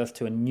gives birth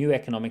to a new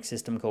economic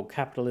system called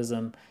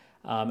capitalism.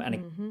 And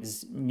it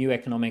is new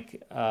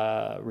economic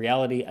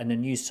reality and a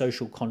new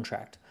social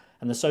contract.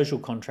 And the social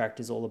contract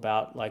is all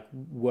about like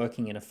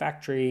working in a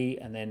factory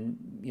and then,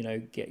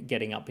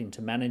 getting up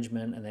into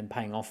management and then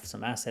paying off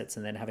some assets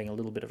and then having a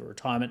little bit of a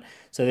retirement.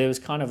 So there was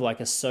kind of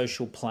like a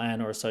social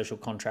plan or a social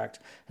contract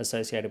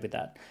associated with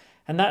that.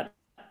 And that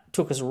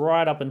took us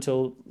right up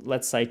until,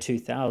 let's say,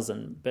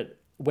 2000. But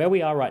where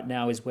we are right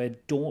now is we're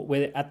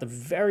at the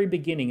very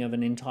beginning of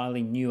an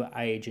entirely new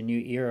age, a new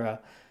era,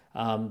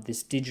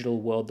 this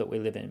digital world that we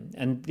live in.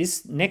 And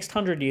this next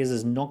 100 years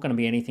is not going to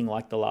be anything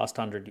like the last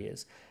 100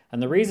 years.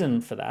 And the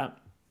reason for that,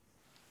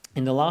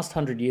 in the last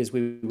 100 years,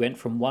 we went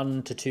from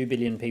 1 to 2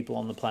 billion people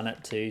on the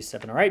planet to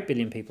 7 or 8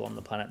 billion people on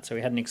the planet. So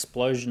we had an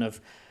explosion of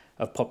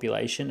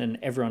population, and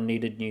everyone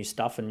needed new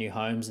stuff and new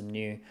homes and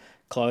new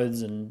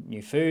clothes and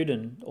new food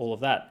and all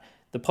of that.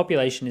 The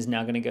population is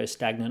now going to go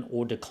stagnant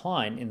or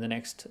decline in the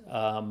next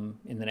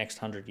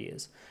 100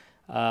 years.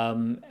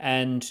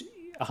 And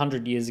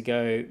 100 years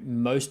ago,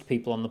 most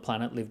people on the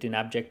planet lived in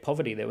abject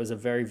poverty. There was a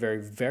very,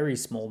 very, very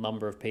small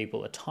number of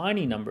people, a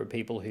tiny number of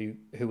people who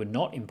were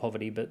not in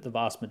poverty, but the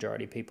vast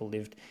majority of people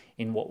lived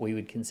in what we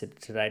would consider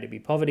today to be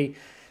poverty.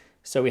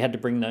 So we had to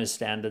bring those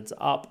standards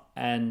up,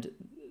 and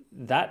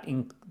that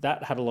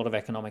had a lot of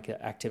economic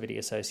activity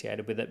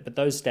associated with it. But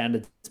those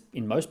standards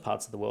in most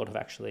parts of the world have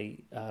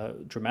actually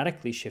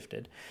dramatically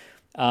shifted.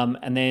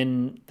 And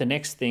then the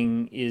next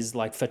thing is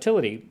like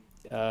fertility.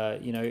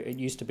 It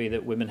used to be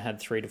that women had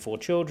 3 to 4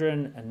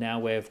 children, and now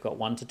we've got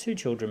 1 to 2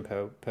 children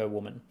per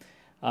woman.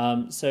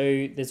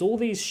 So there's all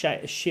these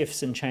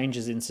shifts and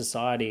changes in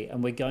society,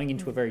 and we're going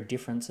into a very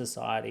different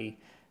society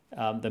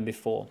than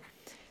before.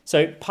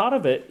 So part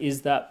of it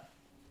is that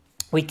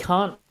we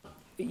can't,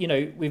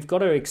 we've got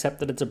to accept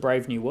that it's a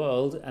brave new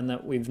world, and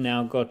that we've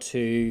now got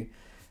to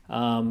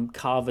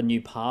carve a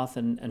new path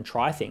and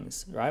try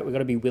things, right? We've got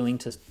to be willing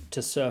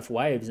to surf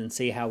waves and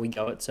see how we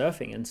go at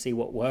surfing and see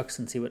what works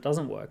and see what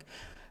doesn't work.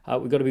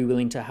 We've got to be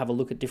willing to have a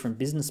look at different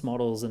business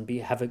models and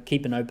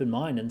keep an open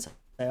mind and say,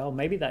 oh,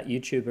 maybe that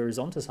YouTuber is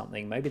onto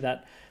something. Maybe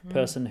that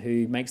person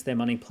who makes their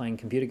money playing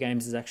computer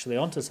games is actually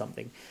onto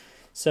something.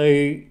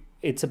 So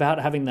it's about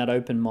having that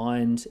open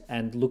mind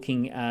and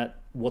looking at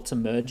what's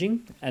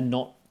emerging and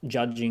not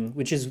judging,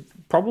 which is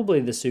probably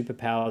the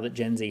superpower that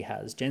Gen Z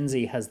has. Gen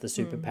Z has the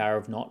superpower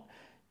of not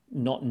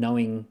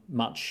knowing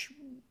much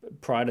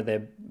prior to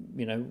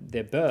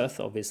their birth,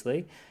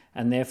 obviously,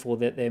 and therefore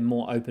that they're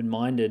more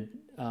open-minded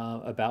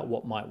about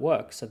what might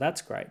work. So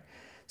that's great.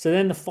 So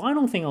then the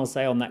final thing I'll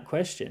say on that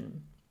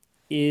question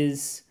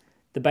is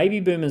the baby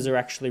boomers are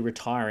actually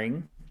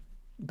retiring.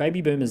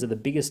 Baby boomers are the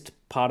biggest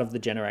part of the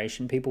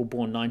generation, people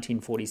born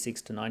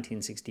 1946 to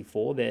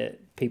 1964. They're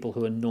people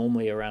who are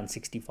normally around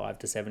 65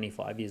 to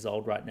 75 years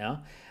old right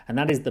now. And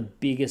that is the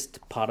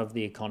biggest part of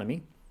the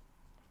economy.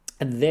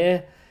 And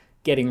they're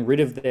getting rid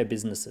of their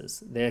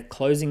businesses. They're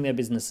closing their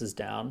businesses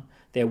down.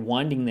 They're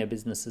winding their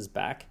businesses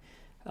back.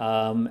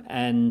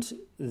 And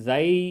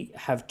they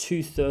have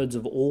 2/3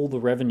 of all the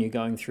revenue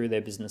going through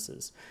their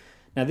businesses.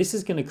 Now, this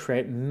is going to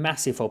create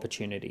massive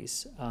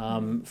opportunities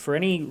for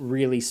any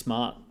really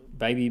smart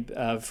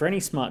for any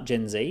smart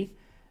Gen Z.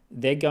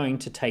 They're going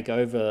to take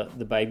over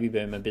the baby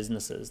boomer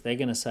businesses. They're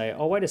going to say,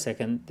 oh, wait a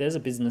second, there's a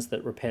business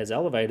that repairs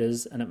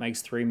elevators and it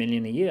makes $3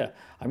 million a year.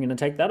 I'm going to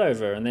take that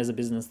over. And there's a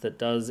business that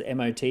does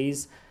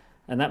MOTs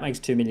and that makes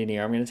 $2 million a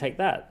year. I'm going to take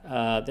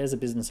that. There's a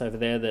business over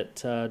there that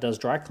does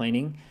dry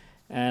cleaning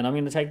and I'm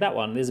going to take that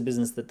one. There's a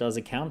business that does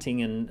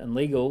accounting and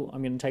legal.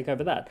 I'm going to take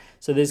over that.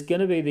 So there's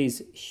going to be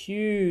these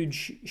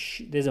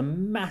there's a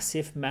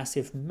massive,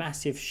 massive,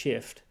 massive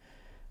shift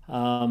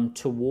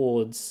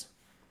towards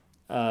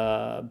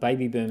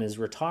baby boomers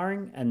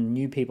retiring and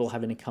new people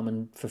having to come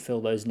and fulfill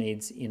those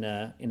needs in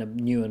a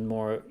new and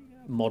more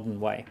modern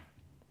way.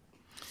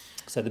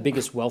 So the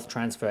biggest wealth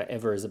transfer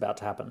ever is about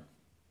to happen.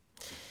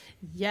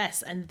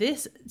 Yes, and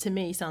this to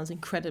me sounds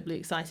incredibly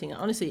exciting.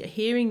 Honestly,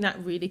 hearing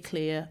that really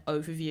clear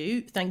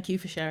overview, thank you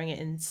for sharing it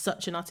in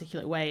such an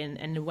articulate way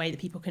and a way that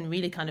people can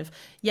really kind of,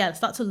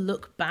 start to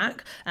look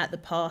back at the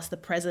past, the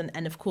present,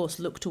 and of course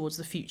look towards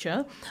the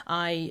future.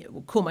 I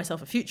call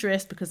myself a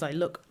futurist because I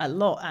look a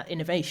lot at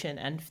innovation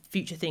and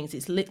future things.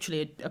 It's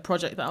literally a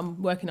project that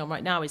I'm working on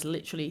right now is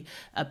literally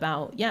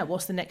about,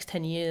 what's the next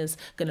 10 years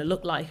going to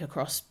look like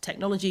across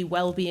technology,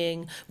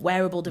 well-being,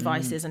 wearable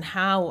devices, and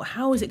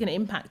how is it going to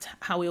impact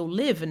how we all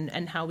live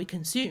and how we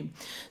consume.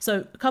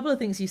 So a couple of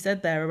things you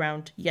said there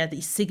around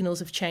these signals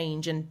of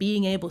change and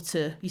being able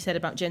to, you said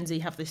about Gen Z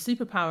have this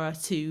superpower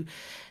to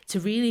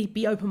really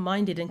be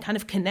open-minded and kind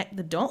of connect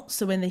the dots.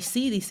 So when they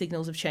see these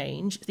signals of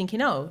change,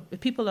 thinking, oh, if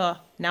people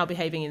are now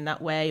behaving in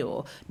that way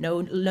or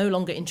no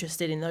longer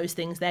interested in those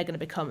things, they're going to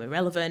become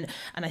irrelevant.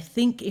 And I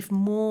think if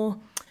more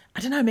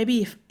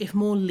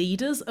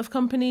leaders of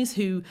companies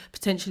who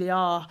potentially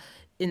are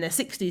in their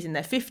 60s, in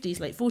their 50s,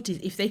 late 40s,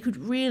 if they could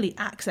really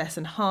access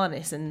and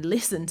harness and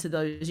listen to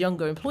those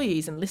younger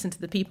employees and listen to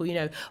the people,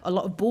 a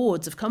lot of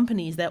boards of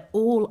companies, they're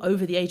all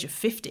over the age of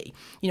 50.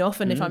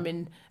 Often if I'm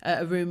in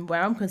a room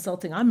where I'm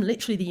consulting, I'm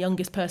literally the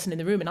youngest person in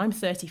the room and I'm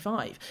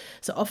 35.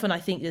 So often I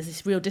think there's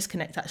this real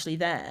disconnect actually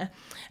there.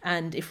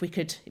 And if we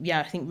could,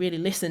 I think really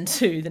listen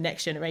to the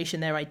next generation,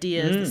 their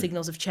ideas, the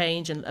signals of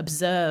change and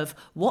observe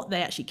what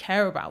they actually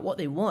care about, what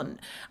they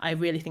want, I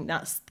really think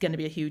that's going to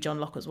be a huge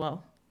unlock as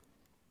well.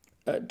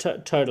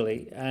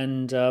 Totally.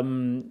 And,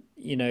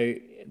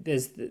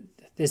 there's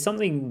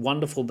something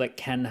wonderful that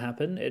can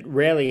happen. It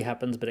rarely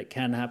happens, but it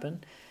can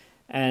happen.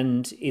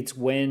 And it's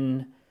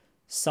when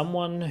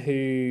someone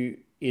who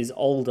is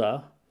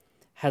older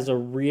has a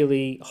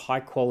really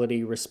high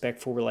quality,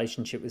 respectful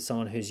relationship with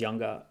someone who's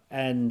younger.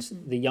 And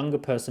the younger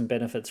person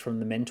benefits from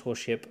the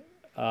mentorship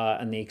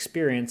and the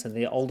experience, and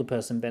the older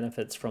person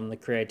benefits from the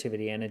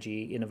creativity,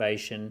 energy,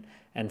 innovation,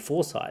 and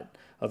foresight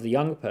of the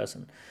younger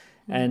person.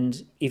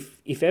 And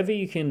if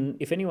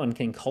anyone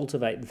can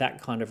cultivate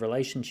that kind of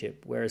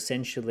relationship where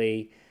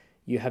essentially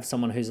you have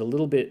someone who's a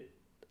little bit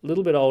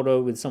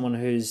older with someone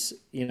who's,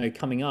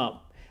 coming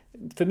up.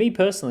 For me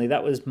personally,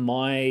 that was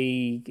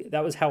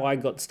how I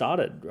got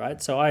started,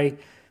 right? So I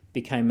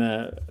became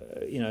a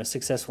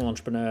successful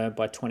entrepreneur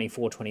by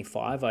 24,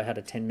 25. I had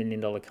a $10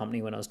 million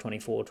company when I was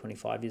 24,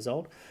 25 years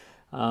old.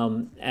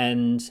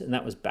 And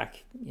that was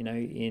back,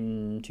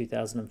 in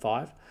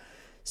 2005.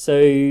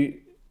 So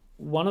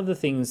one of the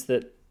things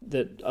that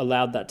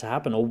allowed that to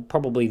happen, or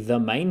probably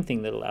the main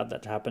thing that allowed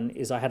that to happen,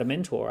 is I had a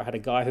mentor. I had a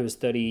guy who was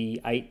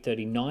 38,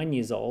 39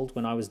 years old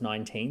when I was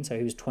 19, so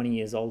he was 20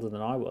 years older than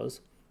I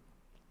was.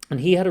 And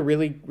he had a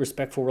really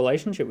respectful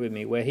relationship with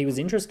me where he was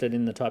interested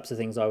in the types of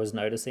things I was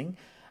noticing,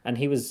 and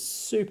he was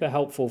super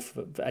helpful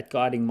at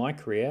guiding my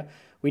career.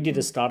 We did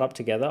a startup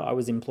together. I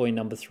was employee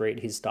number 3 at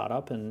his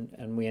startup,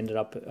 and we ended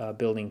up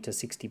building to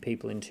 60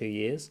 people in 2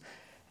 years.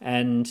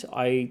 And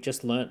I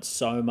just learnt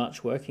so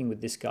much working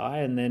with this guy.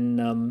 And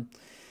then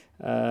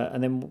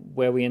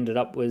where we ended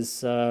up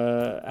was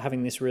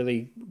having this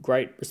really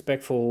great,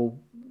 respectful,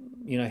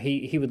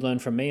 he would learn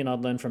from me and I'd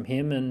learn from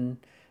him. And,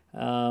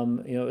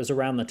 it was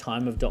around the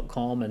time of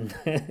 .com and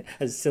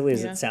as silly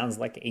as it sounds,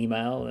 like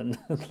email and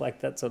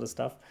like that sort of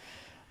stuff.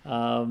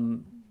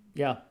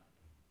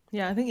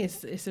 Yeah, I think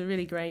it's a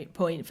really great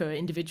point for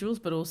individuals,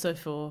 but also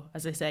for,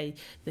 as I say,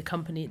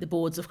 the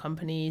boards of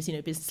companies,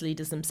 business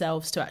leaders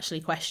themselves to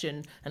actually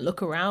question and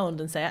look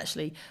around and say,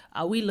 actually,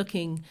 are we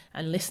looking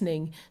and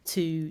listening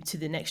to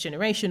the next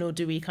generation, or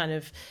do we kind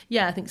of,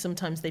 I think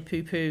sometimes they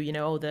poo-poo,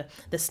 the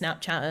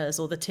Snapchatters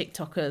or the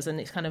TikTokers, and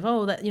it's kind of,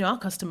 that, our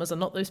customers are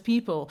not those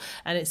people,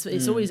 and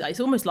it's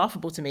almost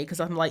laughable to me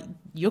because I'm like,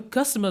 your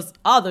customers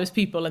are those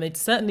people, and they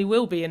certainly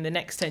will be in the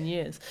next 10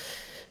 years.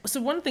 So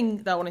one thing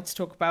that I wanted to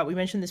talk about, we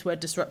mentioned this word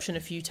disruption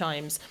a few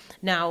times.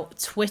 Now,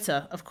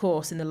 Twitter, of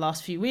course, in the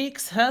last few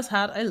weeks has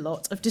had a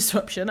lot of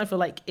disruption. I feel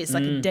like it's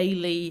like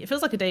it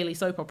feels like a daily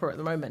soap opera at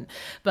the moment.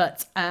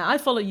 But I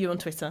follow you on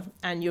Twitter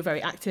and you're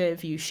very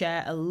active. You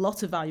share a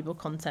lot of valuable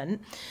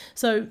content.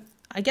 So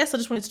I guess I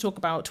just wanted to talk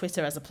about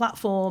Twitter as a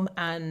platform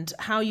and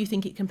how you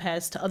think it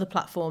compares to other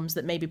platforms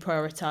that maybe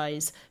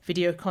prioritize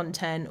video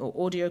content or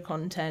audio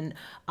content.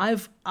 I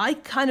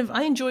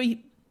enjoy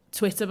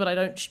Twitter, but I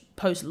don't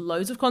post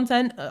loads of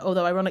content.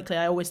 Although ironically,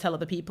 I always tell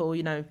other people,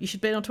 you should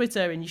be on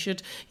Twitter and you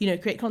should,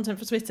 create content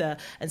for Twitter.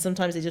 And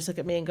sometimes they just look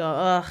at me and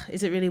go,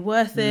 is it really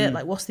worth it?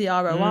 Like, what's the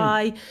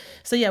ROI?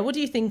 So yeah, what do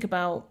you think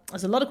about,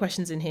 there's a lot of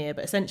questions in here,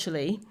 but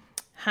essentially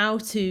how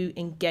to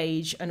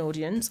engage an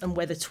audience and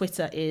whether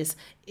Twitter is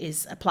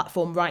a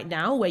platform right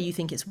now where you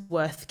think it's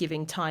worth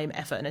giving time,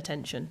 effort and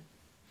attention?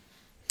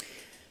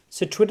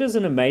 So Twitter's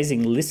an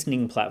amazing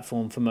listening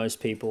platform for most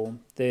people.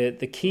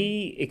 The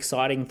key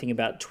exciting thing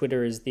about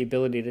Twitter is the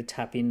ability to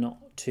tap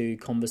into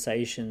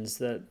conversations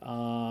that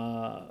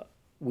are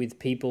with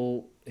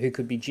people who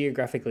could be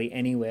geographically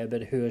anywhere,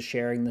 but who are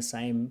sharing the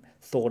same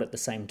thought at the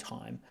same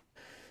time.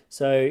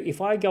 So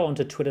if I go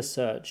onto Twitter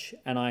search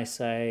and I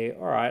say,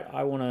 all right,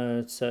 I want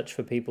to search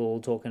for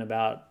people talking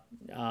about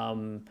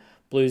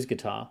blues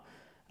guitar,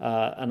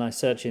 and I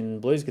search in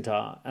blues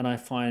guitar and I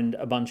find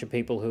a bunch of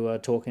people who are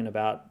talking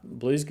about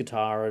blues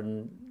guitar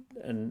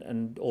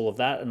and all of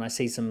that, and I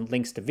see some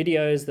links to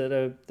videos that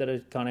are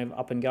kind of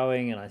up and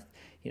going, and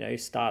I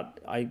start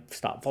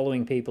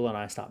following people and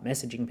I start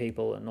messaging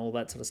people and all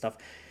that sort of stuff.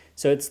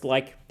 So it's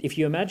like, if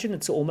you imagine,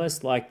 it's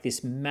almost like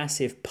this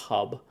massive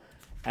pub,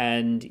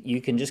 and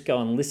you can just go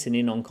and listen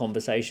in on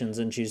conversations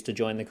and choose to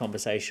join the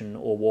conversation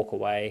or walk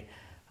away,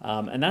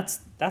 and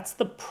that's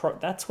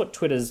what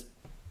Twitter's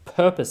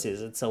purpose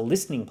is. It's a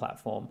listening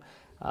platform.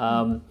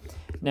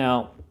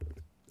 Now,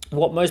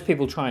 what most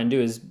people try and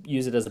do is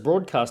use it as a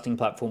broadcasting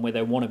platform where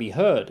they want to be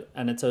heard,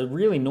 and it's a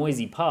really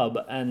noisy pub,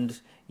 and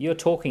you're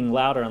talking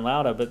louder and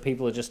louder, but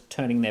people are just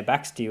turning their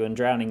backs to you and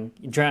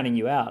drowning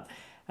you out.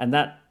 And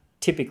that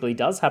typically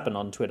does happen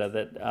on Twitter,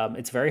 that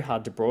it's very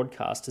hard to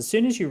broadcast as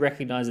soon as you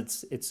recognize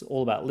it's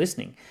all about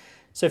listening.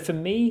 So for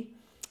me,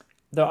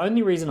 the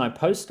only reason I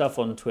post stuff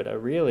on Twitter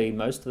really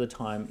most of the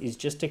time is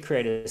just to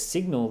create a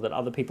signal that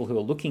other people who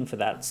are looking for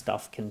that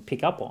stuff can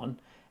pick up on,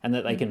 and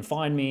that they can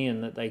find me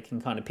and that they can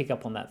kind of pick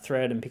up on that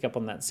thread and pick up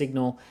on that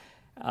signal.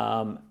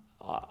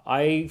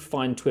 I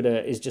find Twitter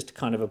is just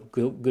kind of a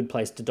good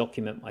place to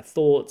document my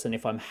thoughts. And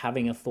if I'm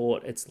having a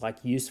thought, it's like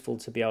useful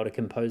to be able to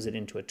compose it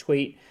into a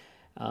tweet,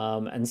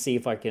 and see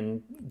if I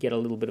can get a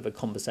little bit of a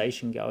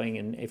conversation going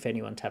and if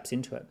anyone taps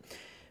into it.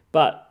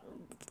 But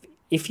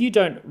if you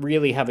don't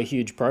really have a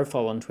huge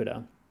profile on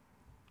Twitter,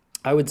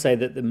 I would say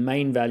that the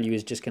main value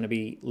is just going to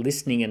be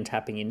listening and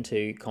tapping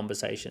into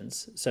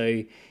conversations.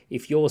 So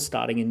if you're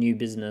starting a new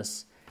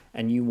business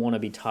and you want to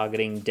be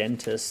targeting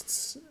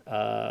dentists,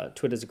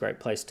 Twitter's a great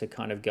place to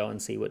kind of go and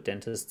see what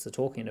dentists are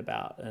talking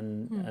about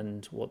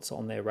and what's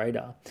on their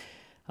radar.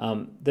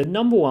 The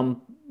number one,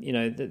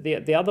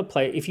 the other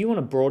play, if you want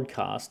to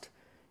broadcast,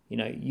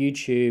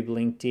 YouTube,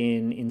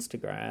 LinkedIn,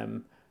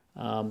 Instagram,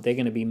 they're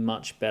going to be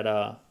much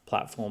better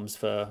platforms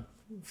for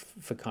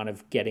kind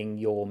of getting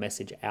your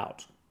message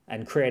out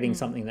and creating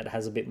something that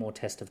has a bit more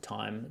test of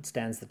time. It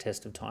stands the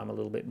test of time a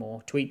little bit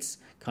more. Tweets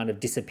kind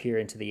of disappear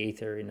into the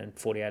ether in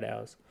 48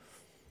 hours.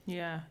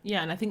 Yeah,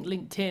 and I think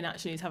LinkedIn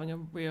actually is having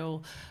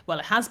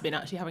it has been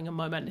actually having a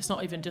moment. It's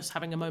not even just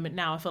having a moment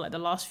now. I feel like the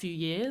last few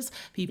years,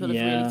 people have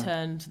really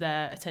turned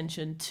their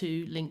attention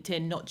to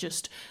LinkedIn, not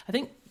just, I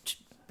think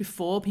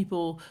before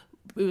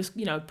it was,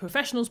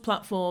 professionals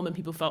platform, and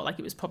people felt like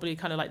it was probably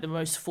kind of like the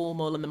most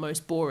formal and the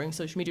most boring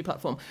social media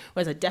platform.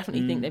 Whereas I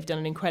definitely think they've done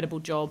an incredible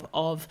job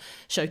of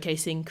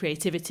showcasing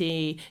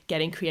creativity,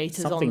 getting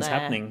creators on there. Something's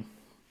happening.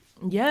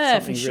 Yeah,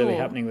 Something's for sure. really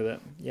happening with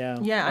it. Yeah,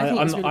 I think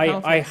it's really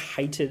powerful.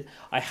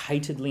 I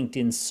hated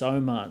LinkedIn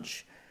so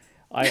much.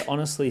 I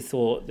honestly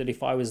thought that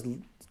if I was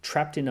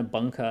trapped in a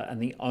bunker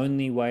and the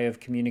only way of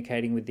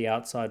communicating with the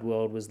outside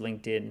world was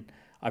LinkedIn,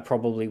 I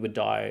probably would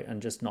die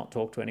and just not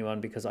talk to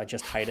anyone, because I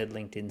just hated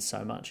LinkedIn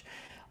so much.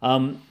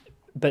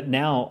 But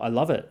now I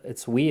love it.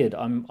 It's weird.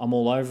 I'm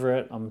all over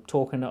it. I'm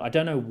talking. I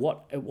don't know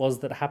what it was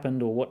that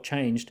happened or what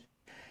changed,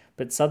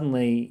 but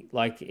suddenly,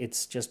 like,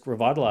 it's just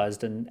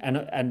revitalized.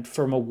 And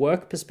from a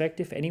work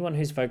perspective, anyone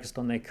who's focused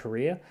on their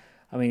career,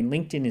 I mean,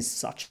 LinkedIn is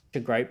such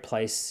a great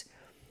place.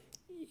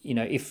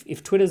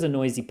 If Twitter's a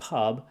noisy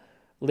pub,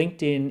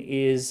 LinkedIn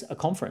is a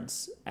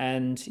conference,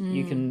 and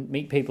you can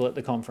meet people at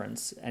the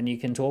conference, and you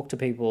can talk to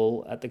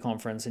people at the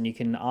conference, and you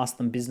can ask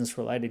them business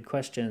related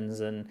questions,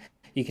 and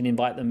you can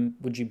invite them,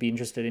 would you be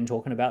interested in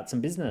talking about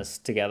some business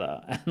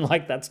together? And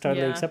like, that's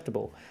totally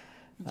acceptable.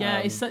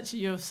 Yeah,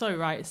 you're so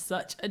right. It's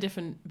such a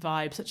different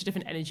vibe, such a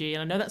different energy.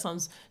 And I know that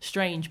sounds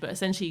strange, but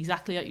essentially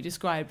exactly like you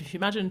described. If you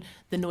imagine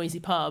the noisy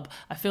pub,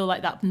 I feel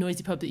like that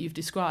noisy pub that you've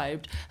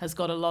described has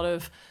got a lot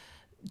of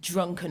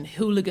drunken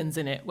hooligans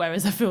in it,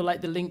 whereas I feel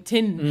like the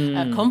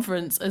LinkedIn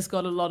conference has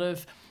got a lot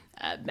of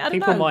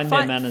people mind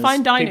their manners.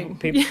 Fine dining.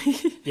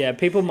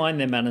 People mind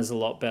their manners a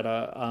lot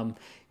better.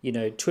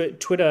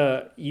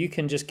 Twitter, you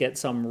can just get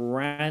some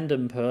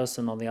random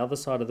person on the other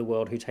side of the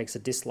world who takes a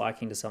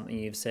disliking to something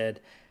you've said,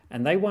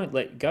 and they won't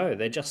let go.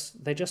 They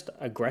just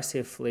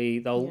aggressively,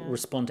 they'll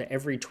respond to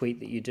every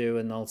tweet that you do,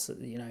 and they'll say,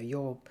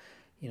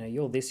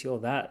 you're this, you're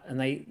that. And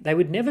they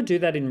would never do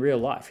that in real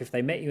life. If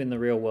they met you in the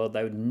real world,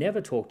 they would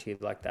never talk to you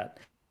like that.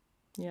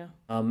 Yeah.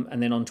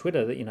 And then on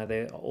Twitter,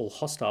 they're all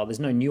hostile. There's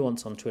no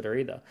nuance on Twitter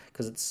either,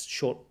 because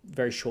it's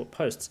very short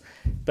posts.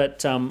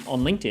 But on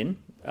LinkedIn,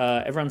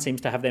 everyone seems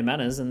to have their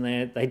manners, and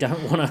they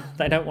don't want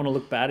to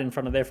look bad in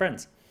front of their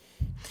friends.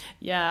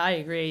 Yeah, I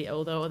agree.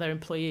 Although they're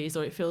employees,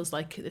 or it feels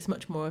like it's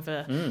much more of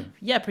a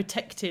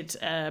protected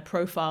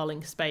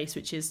profiling space,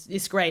 which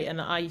is great. And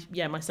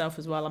myself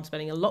as well, I'm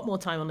spending a lot more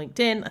time on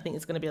LinkedIn. I think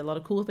there's going to be a lot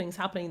of cool things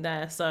happening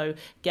there. So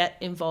get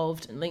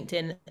involved in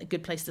LinkedIn, a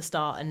good place to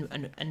start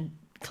and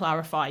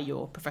clarify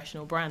your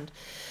professional brand.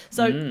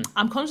 So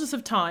I'm conscious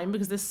of time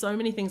because there's so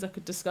many things I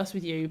could discuss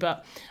with you,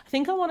 but I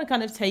think I want to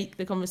kind of take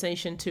the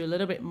conversation to a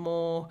little bit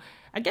more.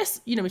 I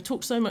guess, we've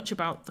talked so much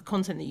about the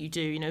content that you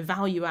do,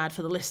 value add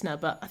for the listener,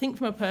 but I think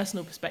from a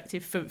personal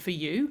perspective for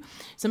you,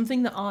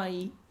 something that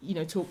I,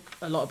 talk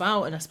a lot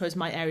about, and I suppose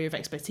my area of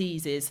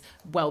expertise is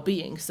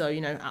well-being. So,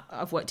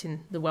 I've worked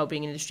in the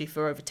well-being industry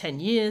for over 10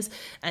 years,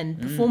 and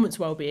performance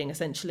well-being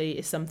essentially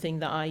is something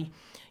that I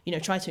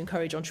try to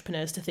encourage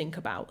entrepreneurs to think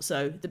about.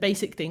 So the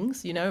basic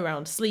things,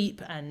 around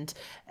sleep and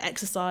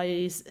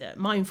exercise,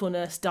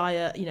 mindfulness,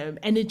 diet,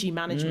 energy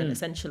management,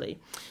 essentially.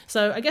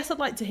 So I guess I'd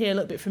like to hear a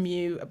little bit from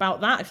you about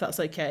that, if that's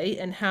okay,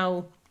 and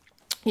how,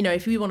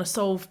 if we want to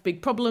solve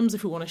big problems,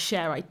 if we want to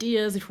share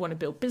ideas, if we want to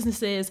build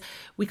businesses,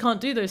 we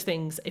can't do those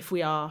things if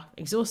we are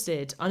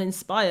exhausted,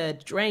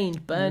 uninspired,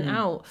 drained, burnt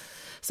out.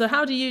 So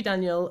how do you,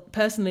 Daniel,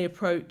 personally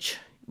approach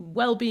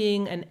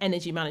well-being and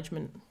energy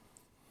management?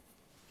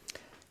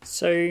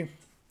 So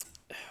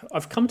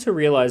I've come to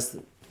realize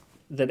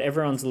that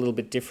everyone's a little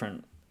bit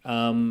different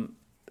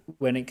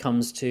when it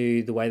comes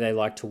to the way they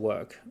like to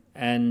work.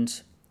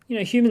 And,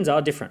 humans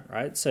are different,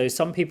 right? So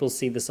some people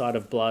see the sight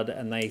of blood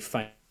and they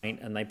faint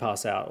and they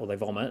pass out or they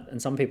vomit.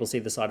 And some people see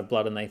the sight of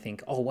blood and they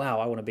think, oh, wow,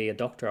 I want to be a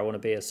doctor. I want to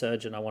be a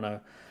surgeon. I want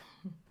to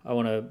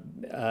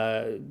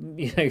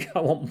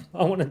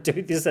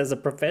do this as a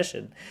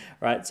profession,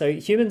 right? So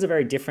humans are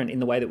very different in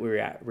the way that we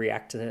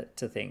react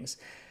to things.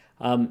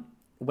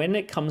 When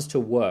it comes to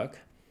work,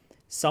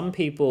 some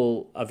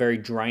people are very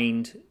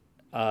drained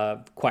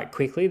quite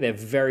quickly. They're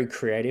very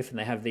creative and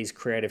they have these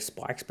creative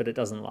spikes, but it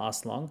doesn't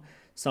last long.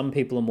 Some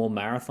people are more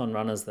marathon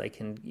runners. They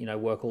can,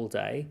 work all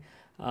day.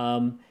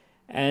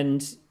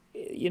 And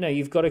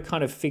you've got to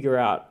kind of figure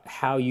out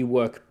how you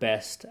work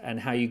best and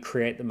how you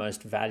create the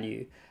most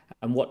value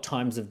and what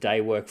times of day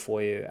work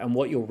for you and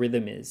what your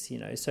rhythm is,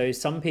 So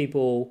some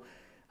people...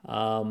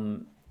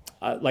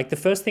 like the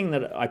first thing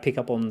that I pick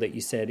up on that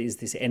you said is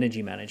this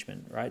energy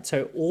management, right?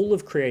 So all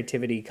of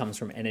creativity comes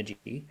from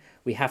energy.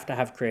 We have to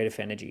have creative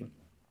energy.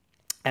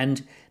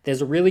 And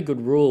there's a really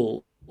good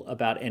rule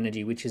about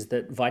energy, which is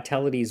that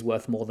vitality is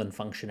worth more than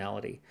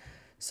functionality.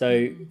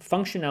 So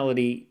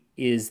functionality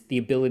is the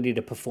ability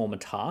to perform a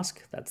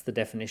task. That's the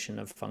definition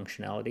of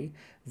functionality.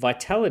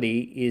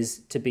 Vitality is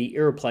to be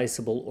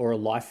irreplaceable or a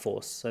life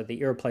force. So the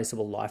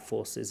irreplaceable life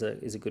force is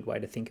a good way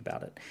to think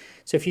about it.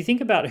 So if you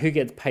think about who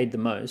gets paid the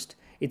most,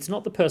 it's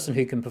not the person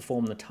who can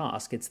perform the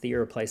task, it's the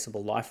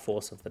irreplaceable life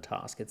force of the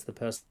task. It's the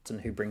person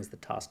who brings the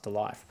task to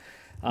life.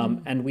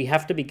 And we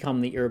have to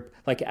become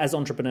as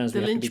entrepreneurs, we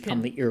have to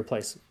become the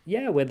irreplaceable.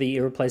 Yeah, we're the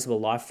irreplaceable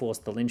life force,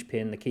 the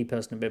linchpin, the key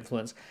person of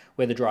influence.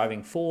 We're the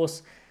driving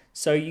force.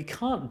 So you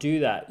can't do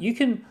that. You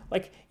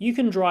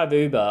can drive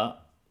Uber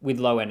with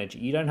low energy.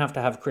 You don't have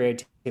to have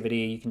creativity.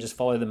 You can just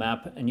follow the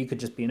map, and you could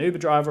just be an Uber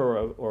driver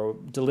or a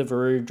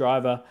Deliveroo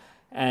driver,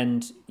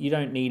 and you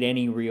don't need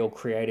any real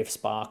creative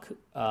spark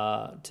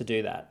to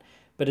do that.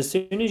 But as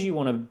soon as you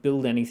want to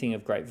build anything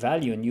of great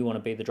value and you want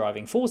to be the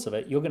driving force of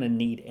it, you're going to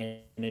need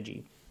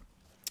energy.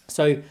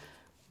 So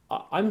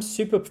I'm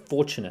super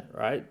fortunate,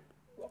 right?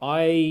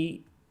 I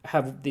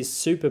have this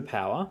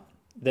superpower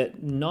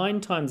that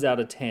 9 times out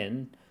of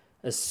 10,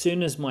 as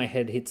soon as my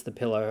head hits the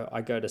pillow,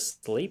 I go to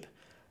sleep,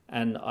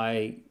 and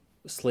I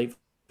sleep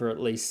for at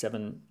least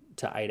 7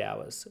 to 8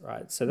 hours,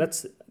 right? So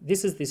this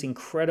is this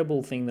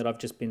incredible thing that I've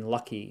just been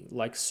lucky,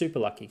 like super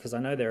lucky, because I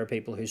know there are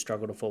people who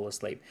struggle to fall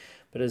asleep.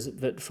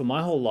 But for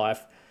my whole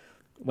life,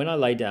 when I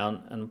lay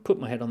down and put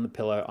my head on the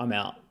pillow, I'm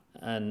out.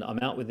 and I'm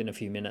out within a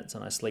few minutes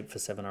and I sleep for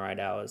 7 or 8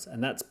 hours.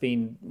 And that's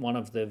been one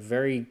of the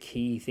very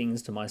key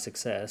things to my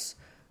success,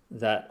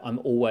 that I'm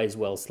always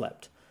well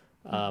slept,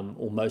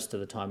 or most of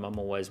the time I'm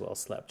always well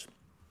slept.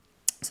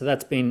 So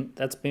that's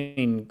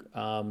been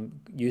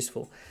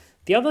useful.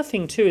 The other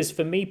thing too is,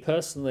 for me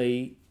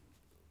personally,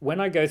 when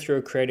I go through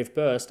a creative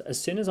burst,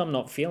 as soon as I'm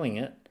not feeling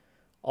it,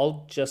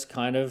 I'll just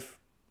kind of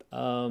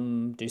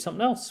do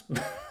something else.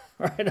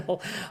 Right?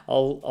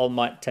 I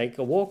might take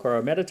a walk, or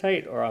I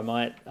meditate, or I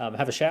might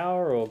have a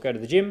shower, or go to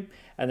the gym,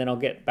 and then I'll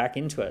get back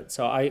into it.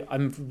 So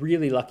I'm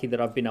really lucky that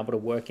I've been able to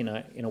work in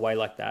a way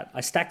like that. I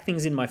stack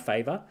things in my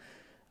favor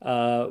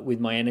with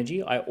my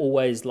energy. I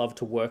always love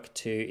to work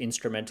to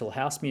instrumental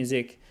house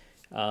music.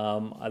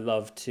 I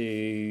love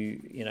to,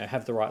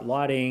 have the right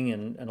lighting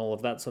and all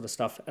of that sort of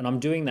stuff. And I'm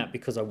doing that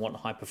because I want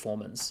high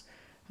performance.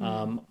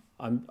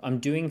 I'm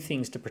doing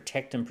things to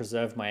protect and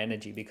preserve my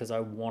energy because I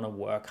want to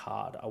work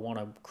hard. I want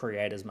to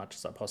create as much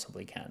as I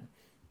possibly can.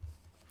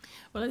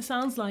 Well, it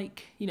sounds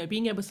like,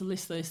 being able to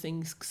list those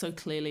things so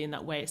clearly in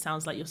that way, it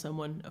sounds like you're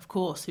someone, of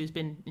course, who's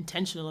been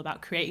intentional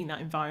about creating that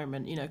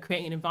environment,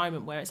 creating an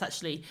environment where it's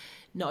actually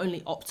not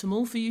only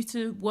optimal for you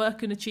to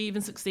work and achieve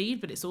and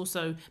succeed, but it's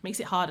also makes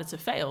it harder to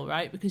fail,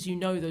 right? Because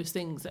those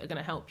things that are going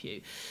to help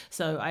you.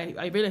 So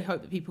I really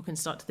hope that people can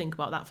start to think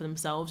about that for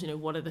themselves.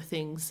 What are the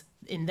things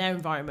in their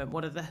environment?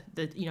 What are the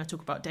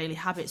talk about daily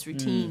habits,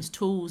 routines,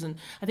 tools. And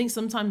I think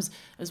sometimes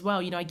as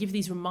well, I give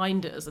these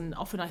reminders, and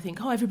often I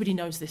think, everybody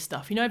knows this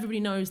stuff. Everybody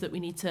knows that we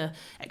need to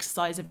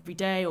exercise every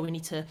day, or we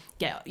need to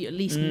at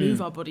least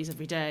move our bodies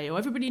every day, or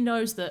everybody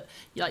knows that,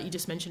 like you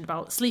just mentioned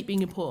about sleep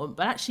being important.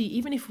 But actually,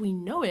 even if we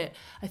know it,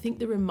 I think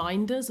the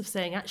reminders of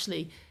saying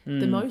actually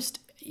the most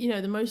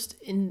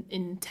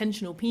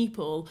intentional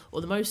people,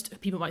 or the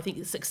most people might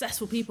think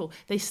successful people,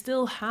 they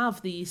still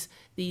have these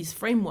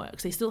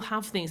frameworks. They still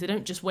have things. They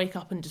don't just wake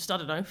up and just, I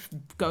don't know,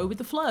 go with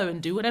the flow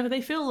and do whatever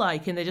they feel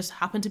like, and they just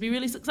happen to be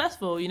really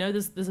successful.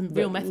 There's a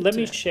real method. Let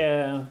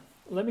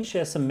me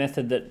share some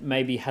method that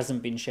maybe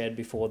hasn't been shared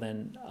before.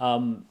 Then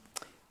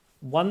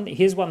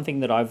here's one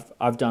thing that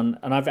I've done,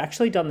 and I've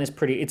actually done this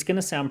it's going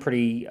to sound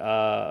pretty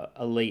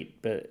elite,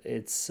 but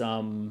it's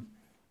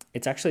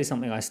actually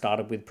something I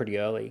started with pretty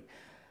early.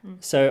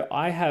 So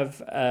I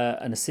have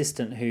an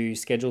assistant who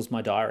schedules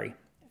my diary,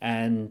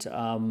 and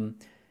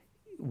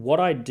what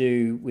I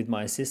do with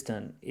my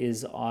assistant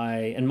is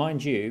and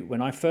mind you,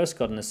 when I first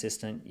got an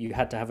assistant, you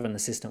had to have an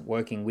assistant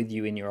working with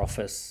you in your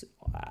office,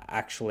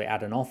 actually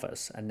at an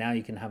office, and now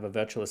you can have a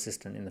virtual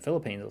assistant in the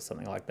Philippines or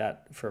something like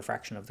that for a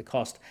fraction of the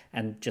cost,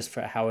 and just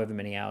for however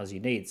many hours you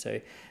need. So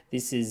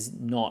this is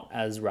not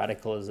as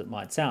radical as it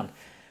might sound.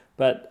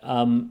 But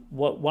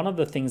one of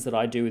the things that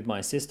I do with my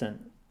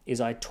assistant is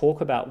I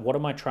talk about what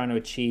am I trying to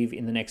achieve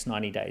in the next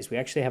 90 days. We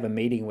actually have a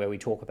meeting where we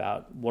talk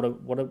about what are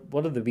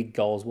the big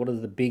goals, what are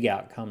the big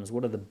outcomes,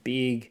 what are the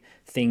big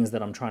things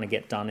that I'm trying to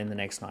get done in the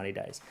next 90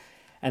 days.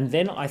 And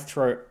then I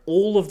throw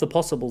all of the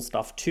possible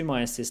stuff to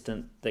my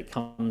assistant that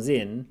comes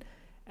in,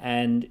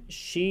 and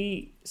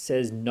she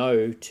says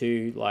no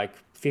to like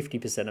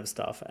 50% of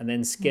stuff, and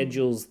then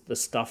schedules the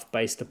stuff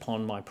based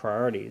upon my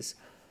priorities.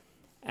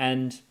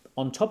 And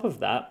on top of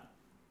that,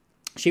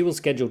 she will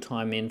schedule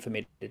time in for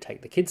me to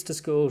take the kids to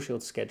school. She'll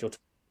schedule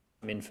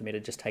time in for me to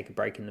just take a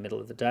break in the middle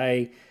of the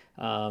day.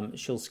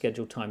 She'll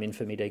schedule time in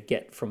for me to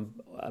get from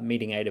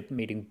meeting A to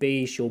meeting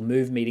B. She'll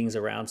move meetings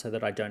around so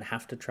that I don't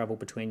have to travel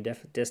between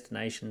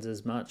destinations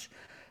as much.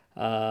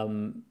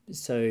 That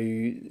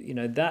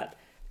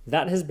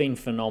has been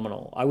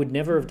phenomenal. I would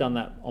never have done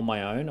that on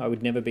my own. I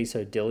would never be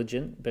so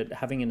diligent, but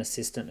having an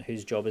assistant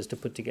whose job is to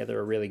put together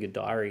a really good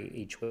diary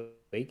each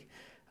week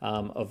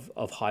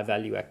of high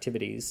value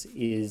activities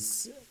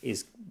is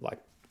like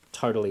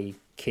totally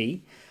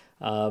key.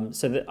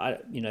 So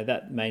that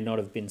that may not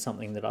have been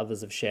something that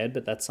others have shared,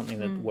 but that's something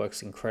that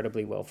works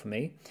incredibly well for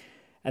me.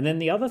 And then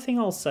the other thing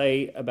I'll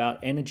say about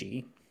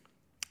energy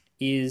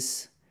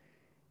is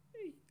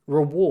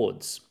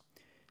rewards.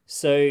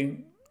 So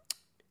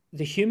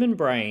the human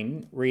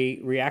brain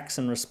reacts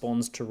and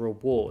responds to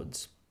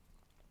rewards.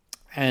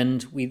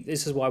 And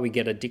this is why we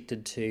get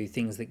addicted to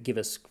things that give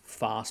us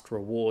fast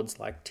rewards,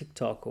 like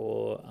TikTok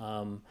or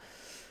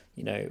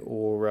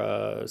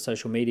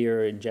social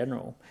media in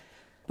general.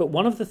 But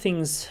one of the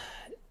things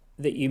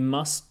that you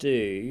must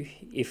do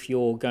if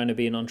you're going to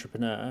be an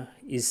entrepreneur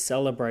is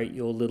celebrate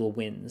your little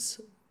wins.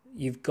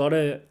 You've got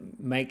to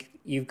make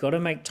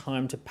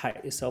time to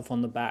pat yourself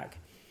on the back.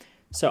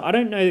 So I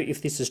don't know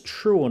if this is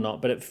true or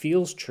not, but it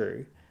feels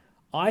true.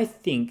 I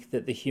think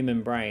that the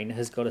human brain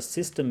has got a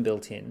system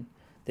built in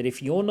that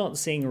if you're not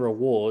seeing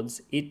rewards,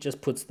 it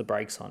just puts the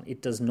brakes on.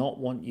 It does not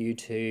want you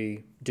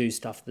to do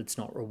stuff that's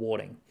not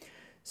rewarding.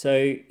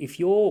 So if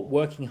you're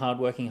working hard,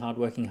 but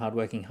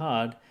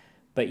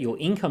your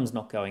income's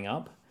not going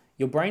up,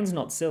 your brain's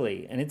not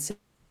silly, and it's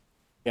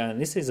going,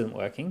 this isn't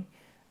working.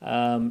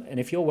 And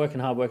if you're working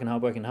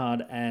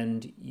hard,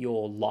 and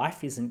your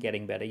life isn't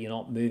getting better, you're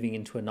not moving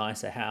into a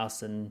nicer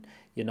house, and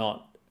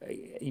no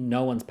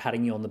one's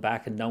patting you on the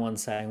back, and no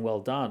one's saying well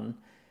done,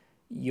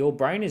 your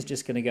brain is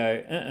just going to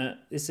go,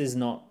 this is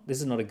not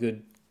a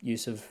good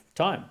use of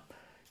time.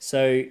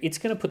 So it's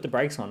going to put the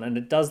brakes on, and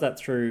it does that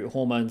through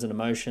hormones and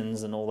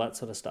emotions and all that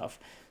sort of stuff.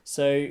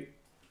 So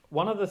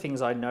one of the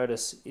things I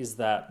notice is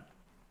that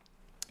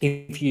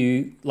if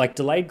you, like,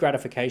 delayed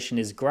gratification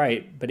is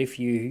great, but if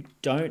you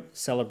don't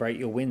celebrate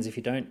your wins, if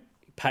you don't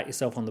pat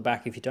yourself on the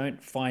back, if you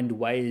don't find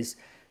ways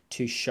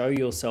to show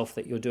yourself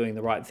that you're doing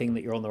the right thing,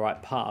 that you're on the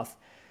right path,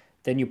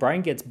 then your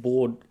brain gets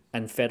bored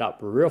and fed up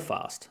real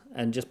fast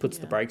and just puts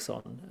the brakes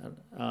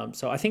on.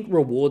 So I think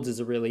rewards is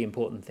a really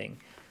important thing.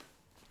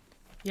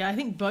 Yeah, I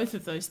think both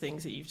of those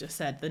things that you've just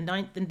said, the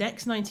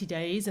next 90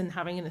 days and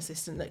having an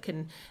assistant that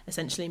can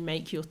essentially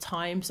make your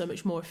time so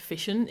much more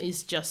efficient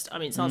is just, I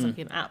mean, it sounds like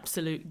an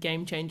absolute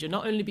game changer,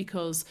 not only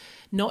because,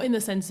 not in the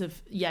sense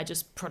of,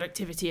 just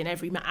productivity and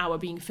every hour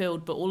being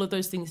filled, but all of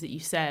those things that you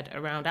said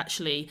around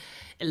actually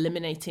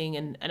eliminating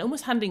and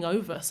almost handing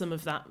over some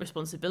of that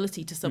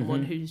responsibility to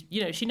someone who's,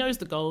 she knows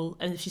the goal,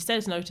 and if she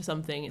says no to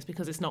something, it's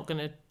because it's not going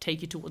to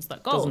take you towards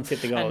that goal. Doesn't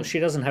fit the goal. She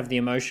doesn't have the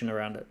emotion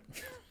around it.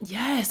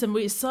 Yes, and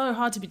it's so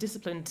hard to be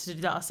disciplined to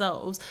do that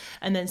ourselves.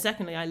 And then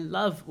secondly, I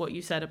love what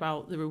you said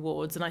about the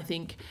rewards. And I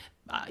think,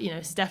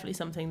 it's definitely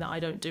something that I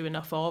don't do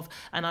enough of.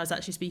 And I was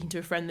actually speaking to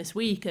a friend this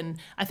week. And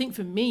I think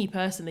for me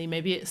personally,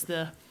 maybe it's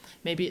the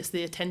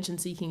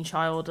attention-seeking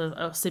child,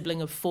 a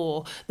sibling of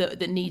 4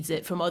 that needs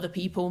it from other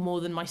people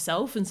more than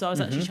myself. And so I was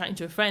actually chatting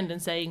to a friend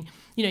and saying,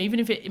 even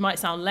if it might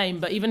sound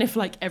lame, but even if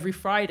like every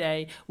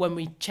Friday when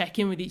we check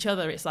in with each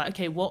other, it's like,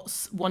 okay,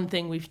 what's one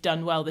thing we've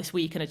done well this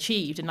week and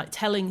achieved, and like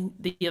telling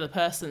the other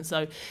person.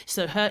 So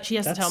she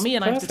has to tell me,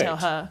 and perfect. I have to tell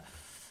her.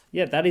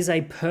 Yeah, that is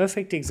a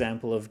perfect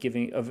example of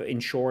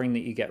ensuring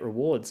that you get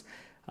rewards.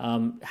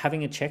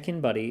 Having a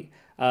check-in buddy,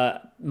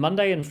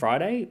 Monday and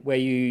Friday, where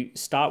you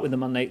start with the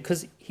Monday,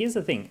 because here's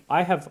the thing,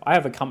 I have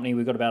a company.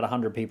 We've got about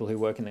 100 people who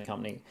work in the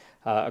company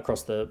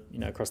across the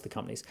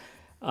companies.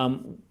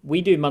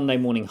 We do Monday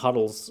morning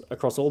huddles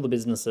across all the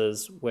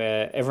businesses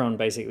where everyone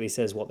basically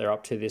says what they're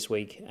up to this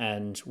week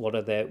and what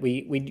are their.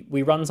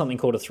 We run something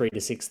called a 3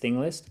 to 6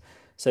 thing list.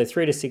 So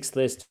 3 to 6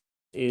 list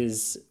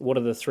is what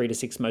are the 3 to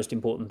 6 most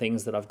important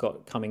things that I've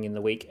got coming in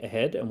the week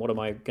ahead, and what am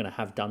I going to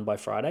have done by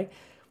Friday.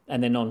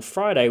 And then on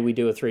Friday, we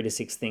do a 3 to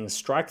 6 things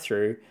strike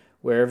through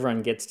where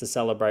everyone gets to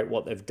celebrate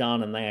what they've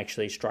done, and they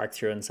actually strike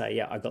through and say,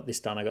 yeah, I got this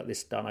done, I got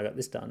this done, I got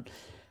this done.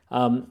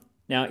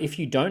 Now, if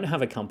you don't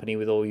have a company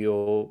with all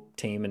your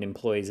team and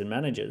employees and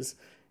managers,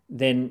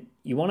 then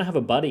you want to have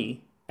a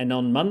buddy. And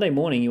on Monday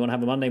morning, you want to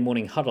have a Monday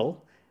morning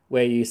huddle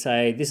where you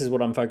say, this is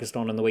what I'm focused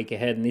on in the week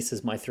ahead, and this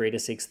is my 3 to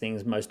 6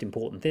 things, most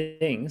important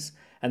things.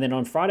 And then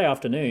on Friday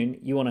afternoon,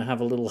 you want to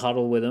have a little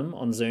huddle with them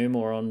on Zoom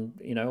or on,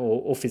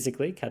 or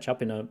physically catch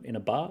up in a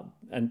bar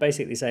and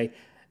basically say,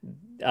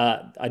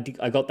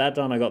 I got that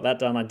done,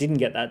 I didn't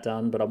get that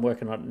done, but I'm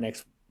working on it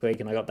next week,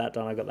 and I got that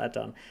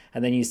done.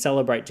 And then you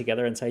celebrate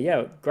together and say,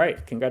 yeah,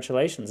 great,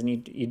 congratulations. And you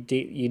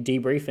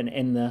debrief and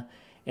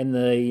end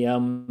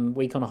the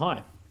week on a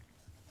high.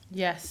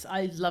 Yes,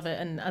 I love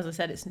it. And as I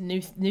said, it's a new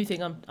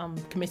thing I'm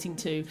committing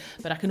to,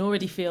 but I can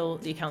already feel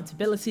the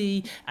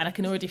accountability, and I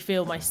can already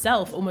feel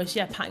myself almost,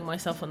 patting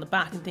myself on the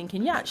back and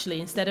thinking, actually,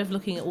 instead of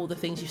looking at all the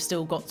things you've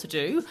still got to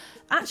do,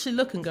 actually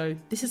look and go,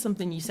 this is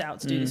something you set out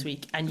to do this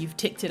week and you've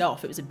ticked it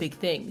off. It was a big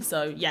thing.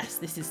 So yes,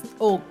 this is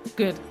all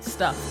good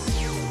stuff.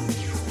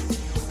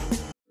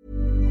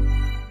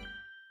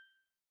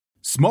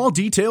 Small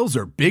details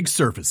are big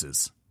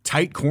surfaces.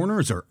 Tight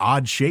corners are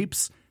odd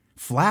shapes.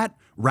 Flat,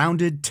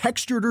 rounded,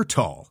 textured, or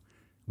tall.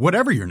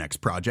 Whatever your next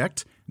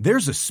project,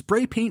 there's a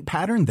spray paint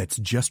pattern that's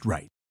just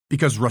right.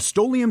 Because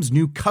Rust-Oleum's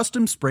new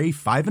Custom Spray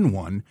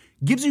 5-in-1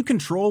 gives you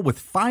control with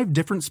 5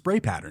 different spray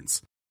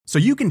patterns. So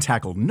you can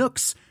tackle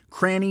nooks,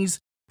 crannies,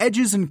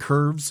 edges, and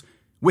curves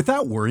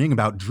without worrying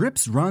about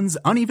drips, runs,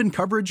 uneven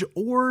coverage,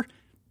 or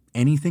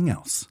anything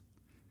else.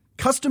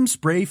 Custom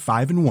Spray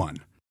 5-in-1.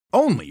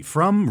 Only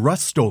from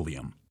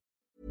Rust-Oleum.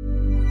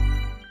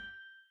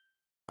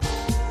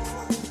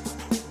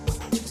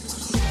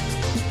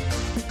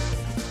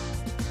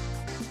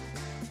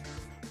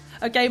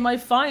 Okay, my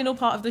final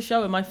part of the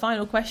show and my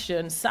final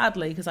question,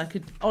 sadly, because I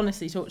could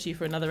honestly talk to you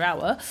for another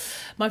hour,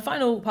 my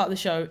final part of the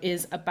show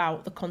is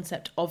about the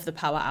concept of the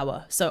power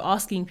hour. So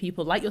asking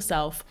people like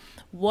yourself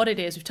what it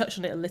is, we've touched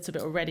on it a little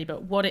bit already,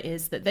 but what it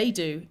is that they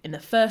do in the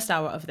first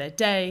hour of their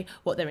day,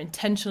 what they're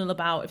intentional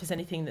about, if there's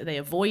anything that they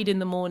avoid in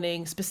the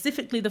morning,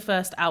 specifically the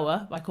first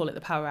hour, I call it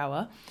the power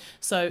hour.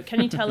 So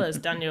can you tell us,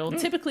 Daniel,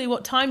 typically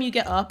what time you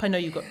get up? I know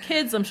you've got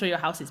kids, I'm sure your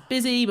house is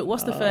busy, but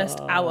what's the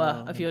first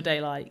hour of your day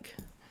like?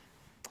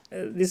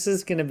 This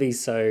is going to be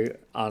so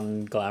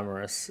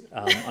unglamorous,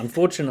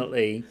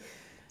 unfortunately.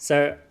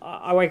 So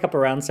I wake up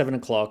around 7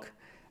 o'clock,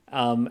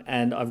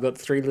 and I've got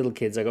 3 little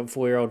kids. I've got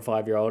 4-year-old,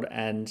 5-year-old,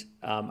 and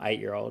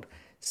 8-year-old.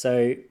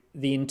 So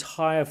the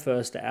entire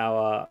first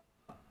hour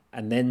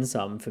and then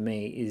some for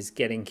me is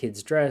getting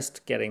kids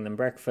dressed, getting them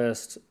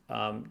breakfast,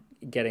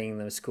 getting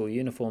the school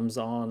uniforms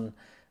on,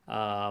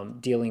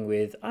 dealing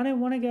with, I don't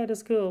want to go to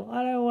school.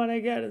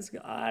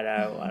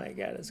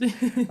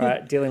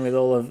 Right, dealing with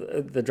all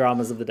of the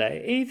dramas of the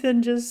day.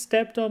 Ethan just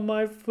stepped on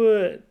my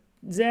foot.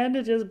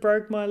 Xander just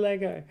broke my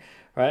Lego.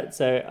 right?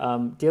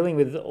 So dealing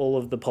with all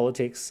of the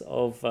politics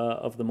of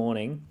the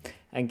morning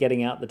and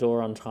getting out the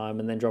door on time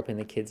and then dropping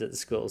the kids at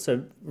school.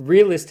 So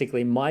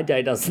realistically, my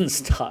day doesn't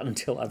start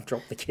until I've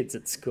dropped the kids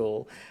at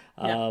school.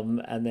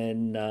 And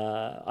then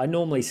I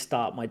normally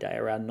start my day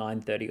around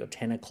 9:30 or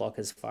 10 o'clock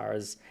as far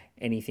as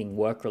anything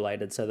work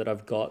related, so that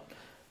I've got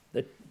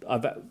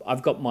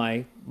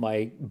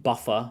my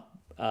buffer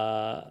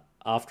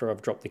after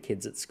I've dropped the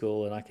kids at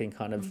school, and I can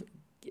kind of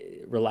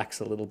relax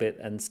a little bit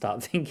and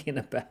start thinking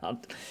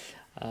about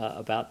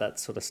that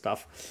sort of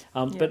stuff.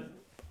 But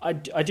I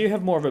do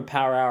have more of a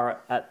power hour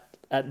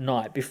at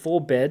night.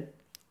 Before bed,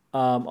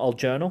 I'll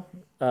journal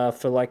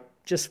for like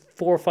just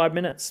 4 or 5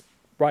 minutes,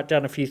 write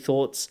down a few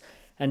thoughts,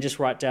 and just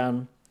write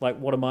down like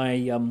what am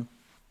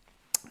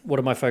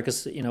I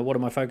focused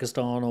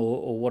on,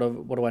 or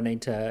what do I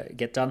need to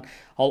get done.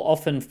 I'll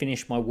often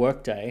finish my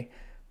workday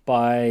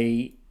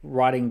by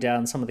writing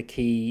down some of the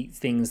key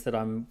things that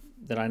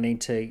I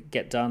need to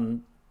get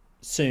done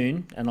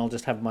soon, and I'll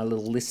just have my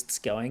little lists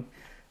going,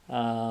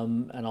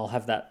 and I'll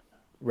have that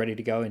ready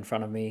to go in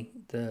front of me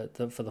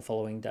for the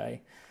following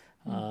day.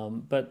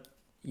 But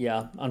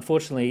yeah,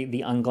 unfortunately,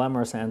 the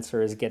unglamorous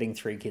answer is getting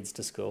 3 kids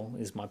to school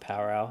is my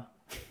power hour.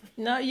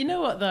 No, you know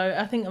what though?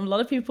 I think a lot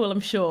of people, I'm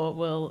sure,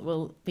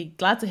 will be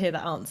glad to hear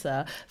that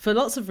answer for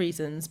lots of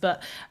reasons.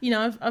 But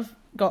I've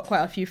got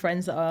quite a few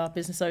friends that are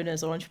business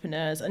owners or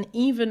entrepreneurs, and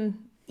even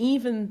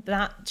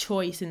that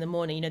choice in the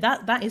morning,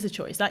 that is a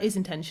choice, that is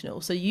intentional.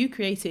 So you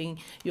creating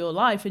your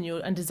life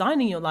and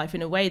designing your life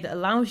in a way that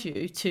allows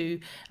you to,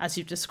 as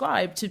you've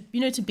described, to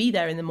be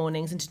there in the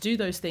mornings and to do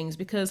those things.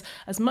 Because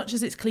as much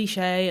as it's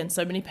cliche, and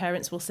so many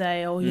parents will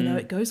say,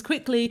 it goes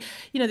quickly,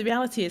 the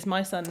reality is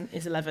my son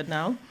is 11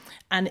 now,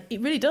 and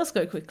it really does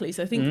go quickly.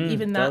 So I think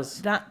even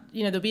that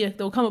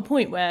there'll come a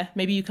point where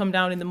maybe you come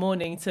down in the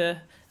morning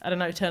to, I don't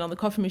know, turn on the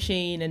coffee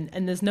machine,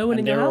 and there's no one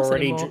in your house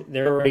anymore.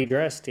 They're already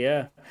dressed,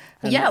 yeah.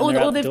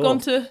 Or they've gone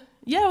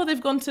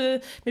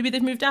to, maybe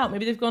they've moved out,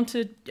 maybe they've gone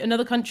to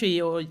another country,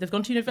 or they've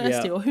gone to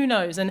university, or who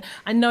knows. And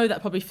I know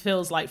that probably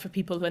feels like for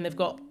people when they've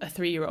got a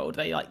 3-year-old,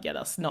 they're like, yeah,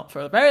 that's not for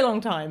a very long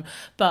time.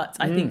 But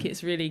I think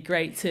it's really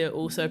great to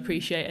also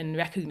appreciate and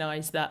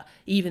recognize that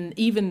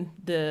even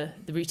the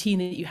routine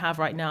that you have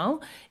right now,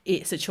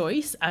 it's a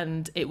choice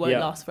and it won't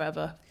last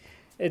forever.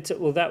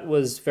 That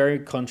was very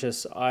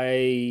conscious.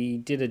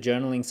 I did a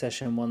journaling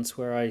session once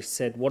where I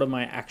said, what am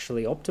I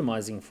actually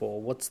optimizing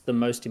for? What's the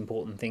most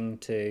important thing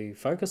to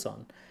focus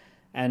on?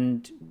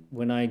 And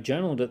when I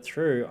journaled it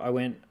through, I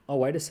went, oh,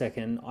 wait a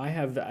second. I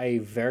have a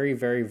very,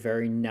 very,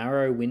 very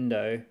narrow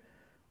window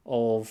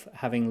of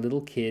having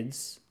little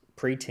kids,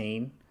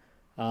 preteen,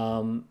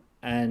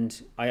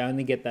 and I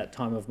only get that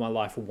time of my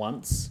life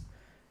once.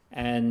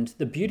 And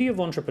the beauty of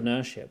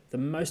entrepreneurship, the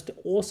most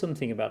awesome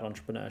thing about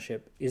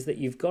entrepreneurship, is that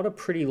you've got a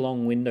pretty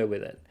long window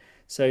with it.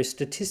 So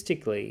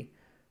statistically,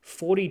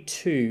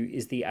 42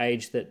 is the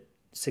age that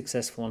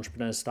successful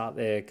entrepreneurs start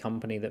their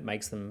company that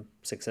makes them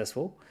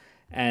successful,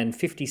 and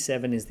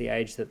 57 is the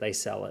age that they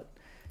sell it.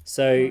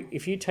 So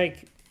if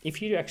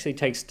you actually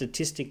take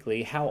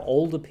statistically how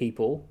old are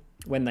people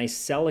when they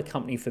sell a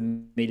company for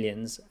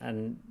millions,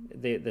 and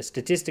the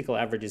statistical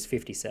average is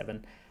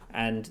 57,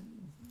 and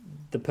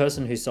the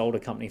person who sold a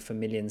company for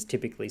millions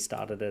typically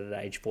started at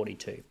age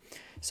 42.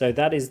 So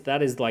that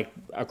is like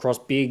across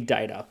big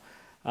data.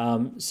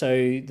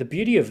 So the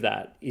beauty of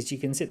that is you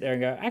can sit there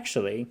and go,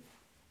 actually,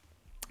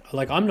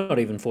 like I'm not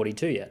even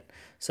 42 yet.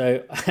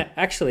 So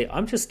actually,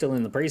 I'm just still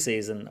in the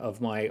preseason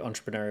of my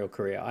entrepreneurial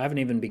career. I haven't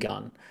even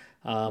begun.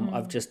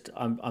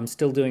 I'm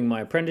still doing my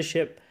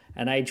apprenticeship,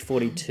 and age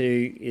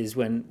 42 is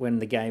when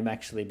the game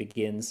actually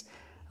begins.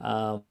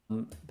 But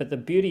the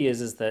beauty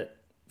is that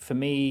for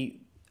me,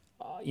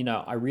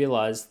 I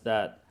realized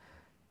that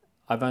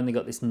I've only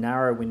got this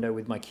narrow window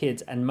with my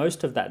kids, and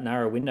most of that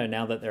narrow window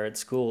now that they're at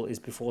school is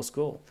before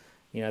school.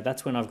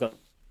 That's when I've got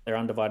their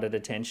undivided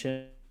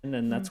attention,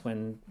 and that's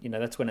when it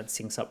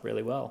syncs up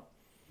really well.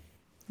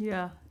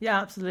 Yeah,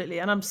 absolutely.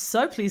 And I'm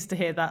so pleased to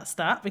hear that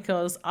stat,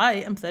 because I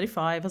am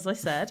 35, as I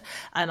said,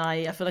 and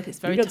I feel like it's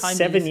very timely. You've got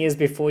 7 years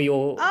before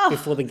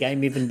before the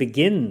game even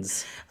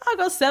begins. I've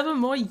got 7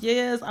 more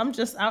years. I'm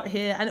just out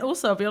here. And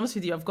also, I'll be honest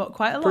with you, I've got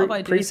quite a lot of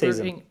ideas.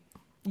 Pre-season.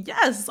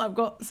 Yes, I've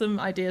got some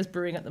ideas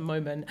brewing at the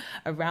moment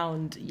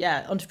around,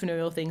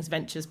 entrepreneurial things,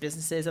 ventures,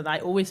 businesses. And I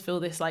always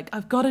feel this like,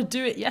 I've got to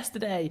do it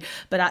yesterday.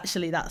 But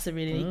actually, that's a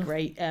really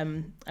great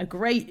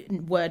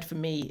word for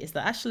me, is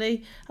that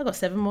actually I've got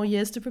 7 more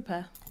years to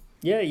prepare.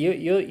 Yeah,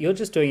 you're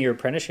just doing your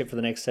apprenticeship for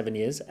the next 7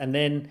 years. And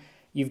then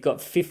you've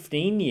got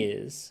 15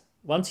 years.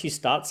 Once you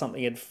start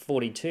something at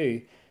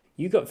 42,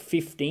 you've got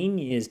 15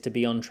 years to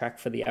be on track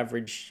for the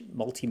average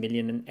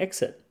multi-million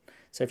exit.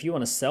 So if you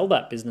want to sell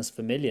that business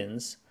for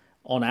millions,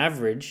 on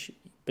average,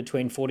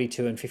 between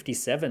 42 and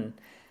 57.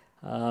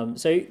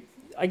 So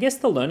I guess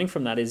the learning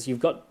from that is you've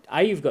got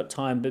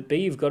time, but B,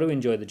 you've got to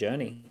enjoy the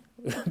journey.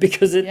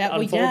 because it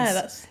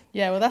unfolds.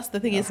 That's the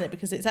thing, isn't it?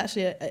 Because it's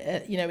actually,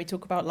 we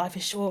talk about life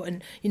is short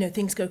and,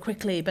 things go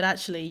quickly, but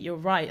actually you're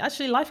right.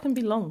 Actually, life can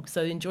be long.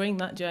 So enjoying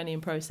that journey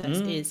and process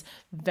is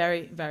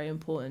very, very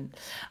important.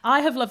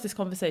 I have loved this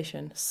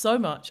conversation so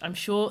much. I'm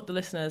sure the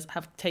listeners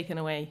have taken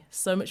away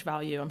so much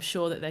value. I'm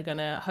sure that they're going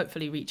to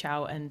hopefully reach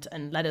out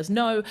and let us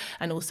know,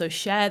 and also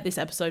share this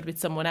episode with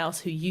someone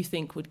else who you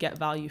think would get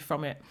value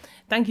from it.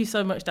 Thank you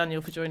so much,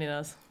 Daniel, for joining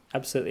us.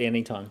 Absolutely,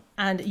 anytime.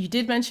 And you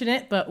did mention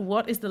it, but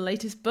what is the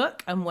latest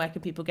book and where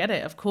can people get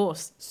it, of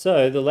course?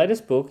 So the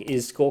latest book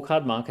is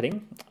Scorecard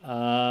Marketing.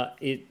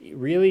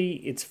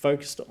 It's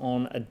focused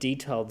on a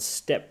detailed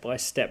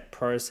step-by-step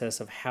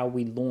process of how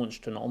we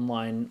launched an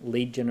online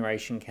lead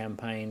generation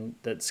campaign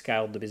that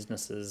scaled the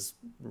businesses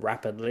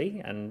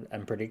rapidly and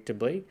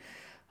predictably.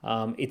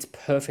 It's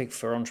perfect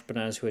for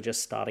entrepreneurs who are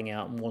just starting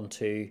out and want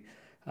to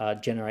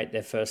generate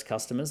their first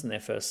customers and their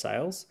first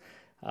sales.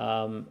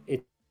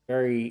 It's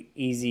very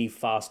easy,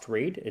 fast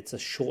read. It's a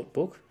short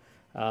book.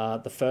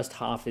 The first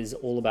half is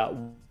all about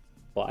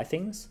buy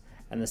things,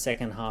 and the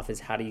second half is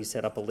how do you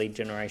set up a lead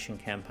generation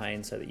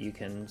campaign so that you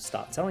can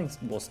start selling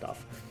more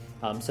stuff.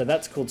 So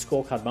that's called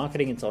Scorecard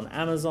Marketing. It's on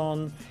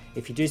Amazon.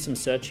 If you do some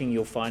searching,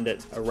 you'll find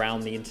it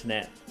around the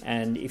internet.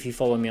 And if you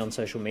follow me on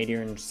social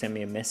media and send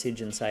me a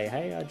message and say,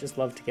 hey, I'd just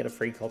love to get a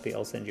free copy,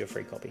 I'll send you a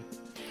free copy.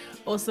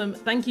 Awesome.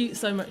 Thank you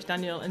so much,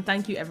 Daniel. And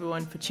thank you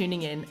everyone for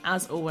tuning in.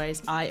 As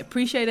always, I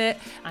appreciate it.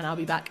 And I'll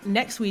be back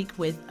next week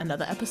with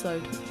another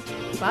episode.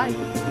 Bye.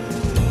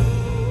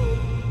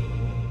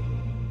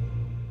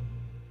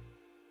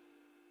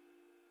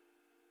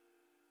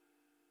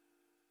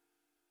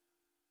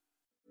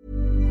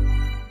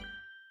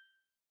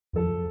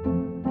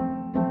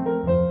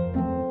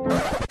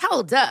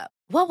 Hold up.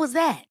 What was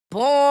that?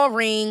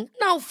 Boring.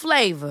 No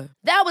flavor.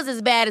 That was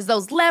as bad as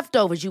those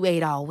leftovers you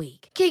ate all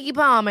week. Keke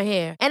Palmer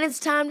here. And it's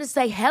time to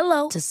say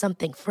hello to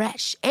something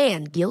fresh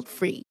and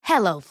guilt-free.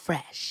 Hello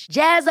Fresh.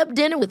 Jazz up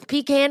dinner with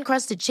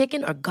pecan-crusted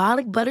chicken or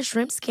garlic butter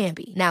shrimp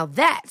scampi. Now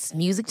that's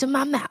music to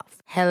my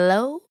mouth.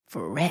 Hello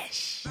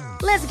Fresh.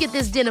 Let's get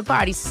this dinner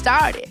party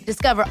started.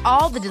 Discover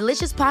all the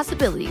delicious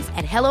possibilities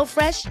at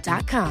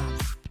HelloFresh.com.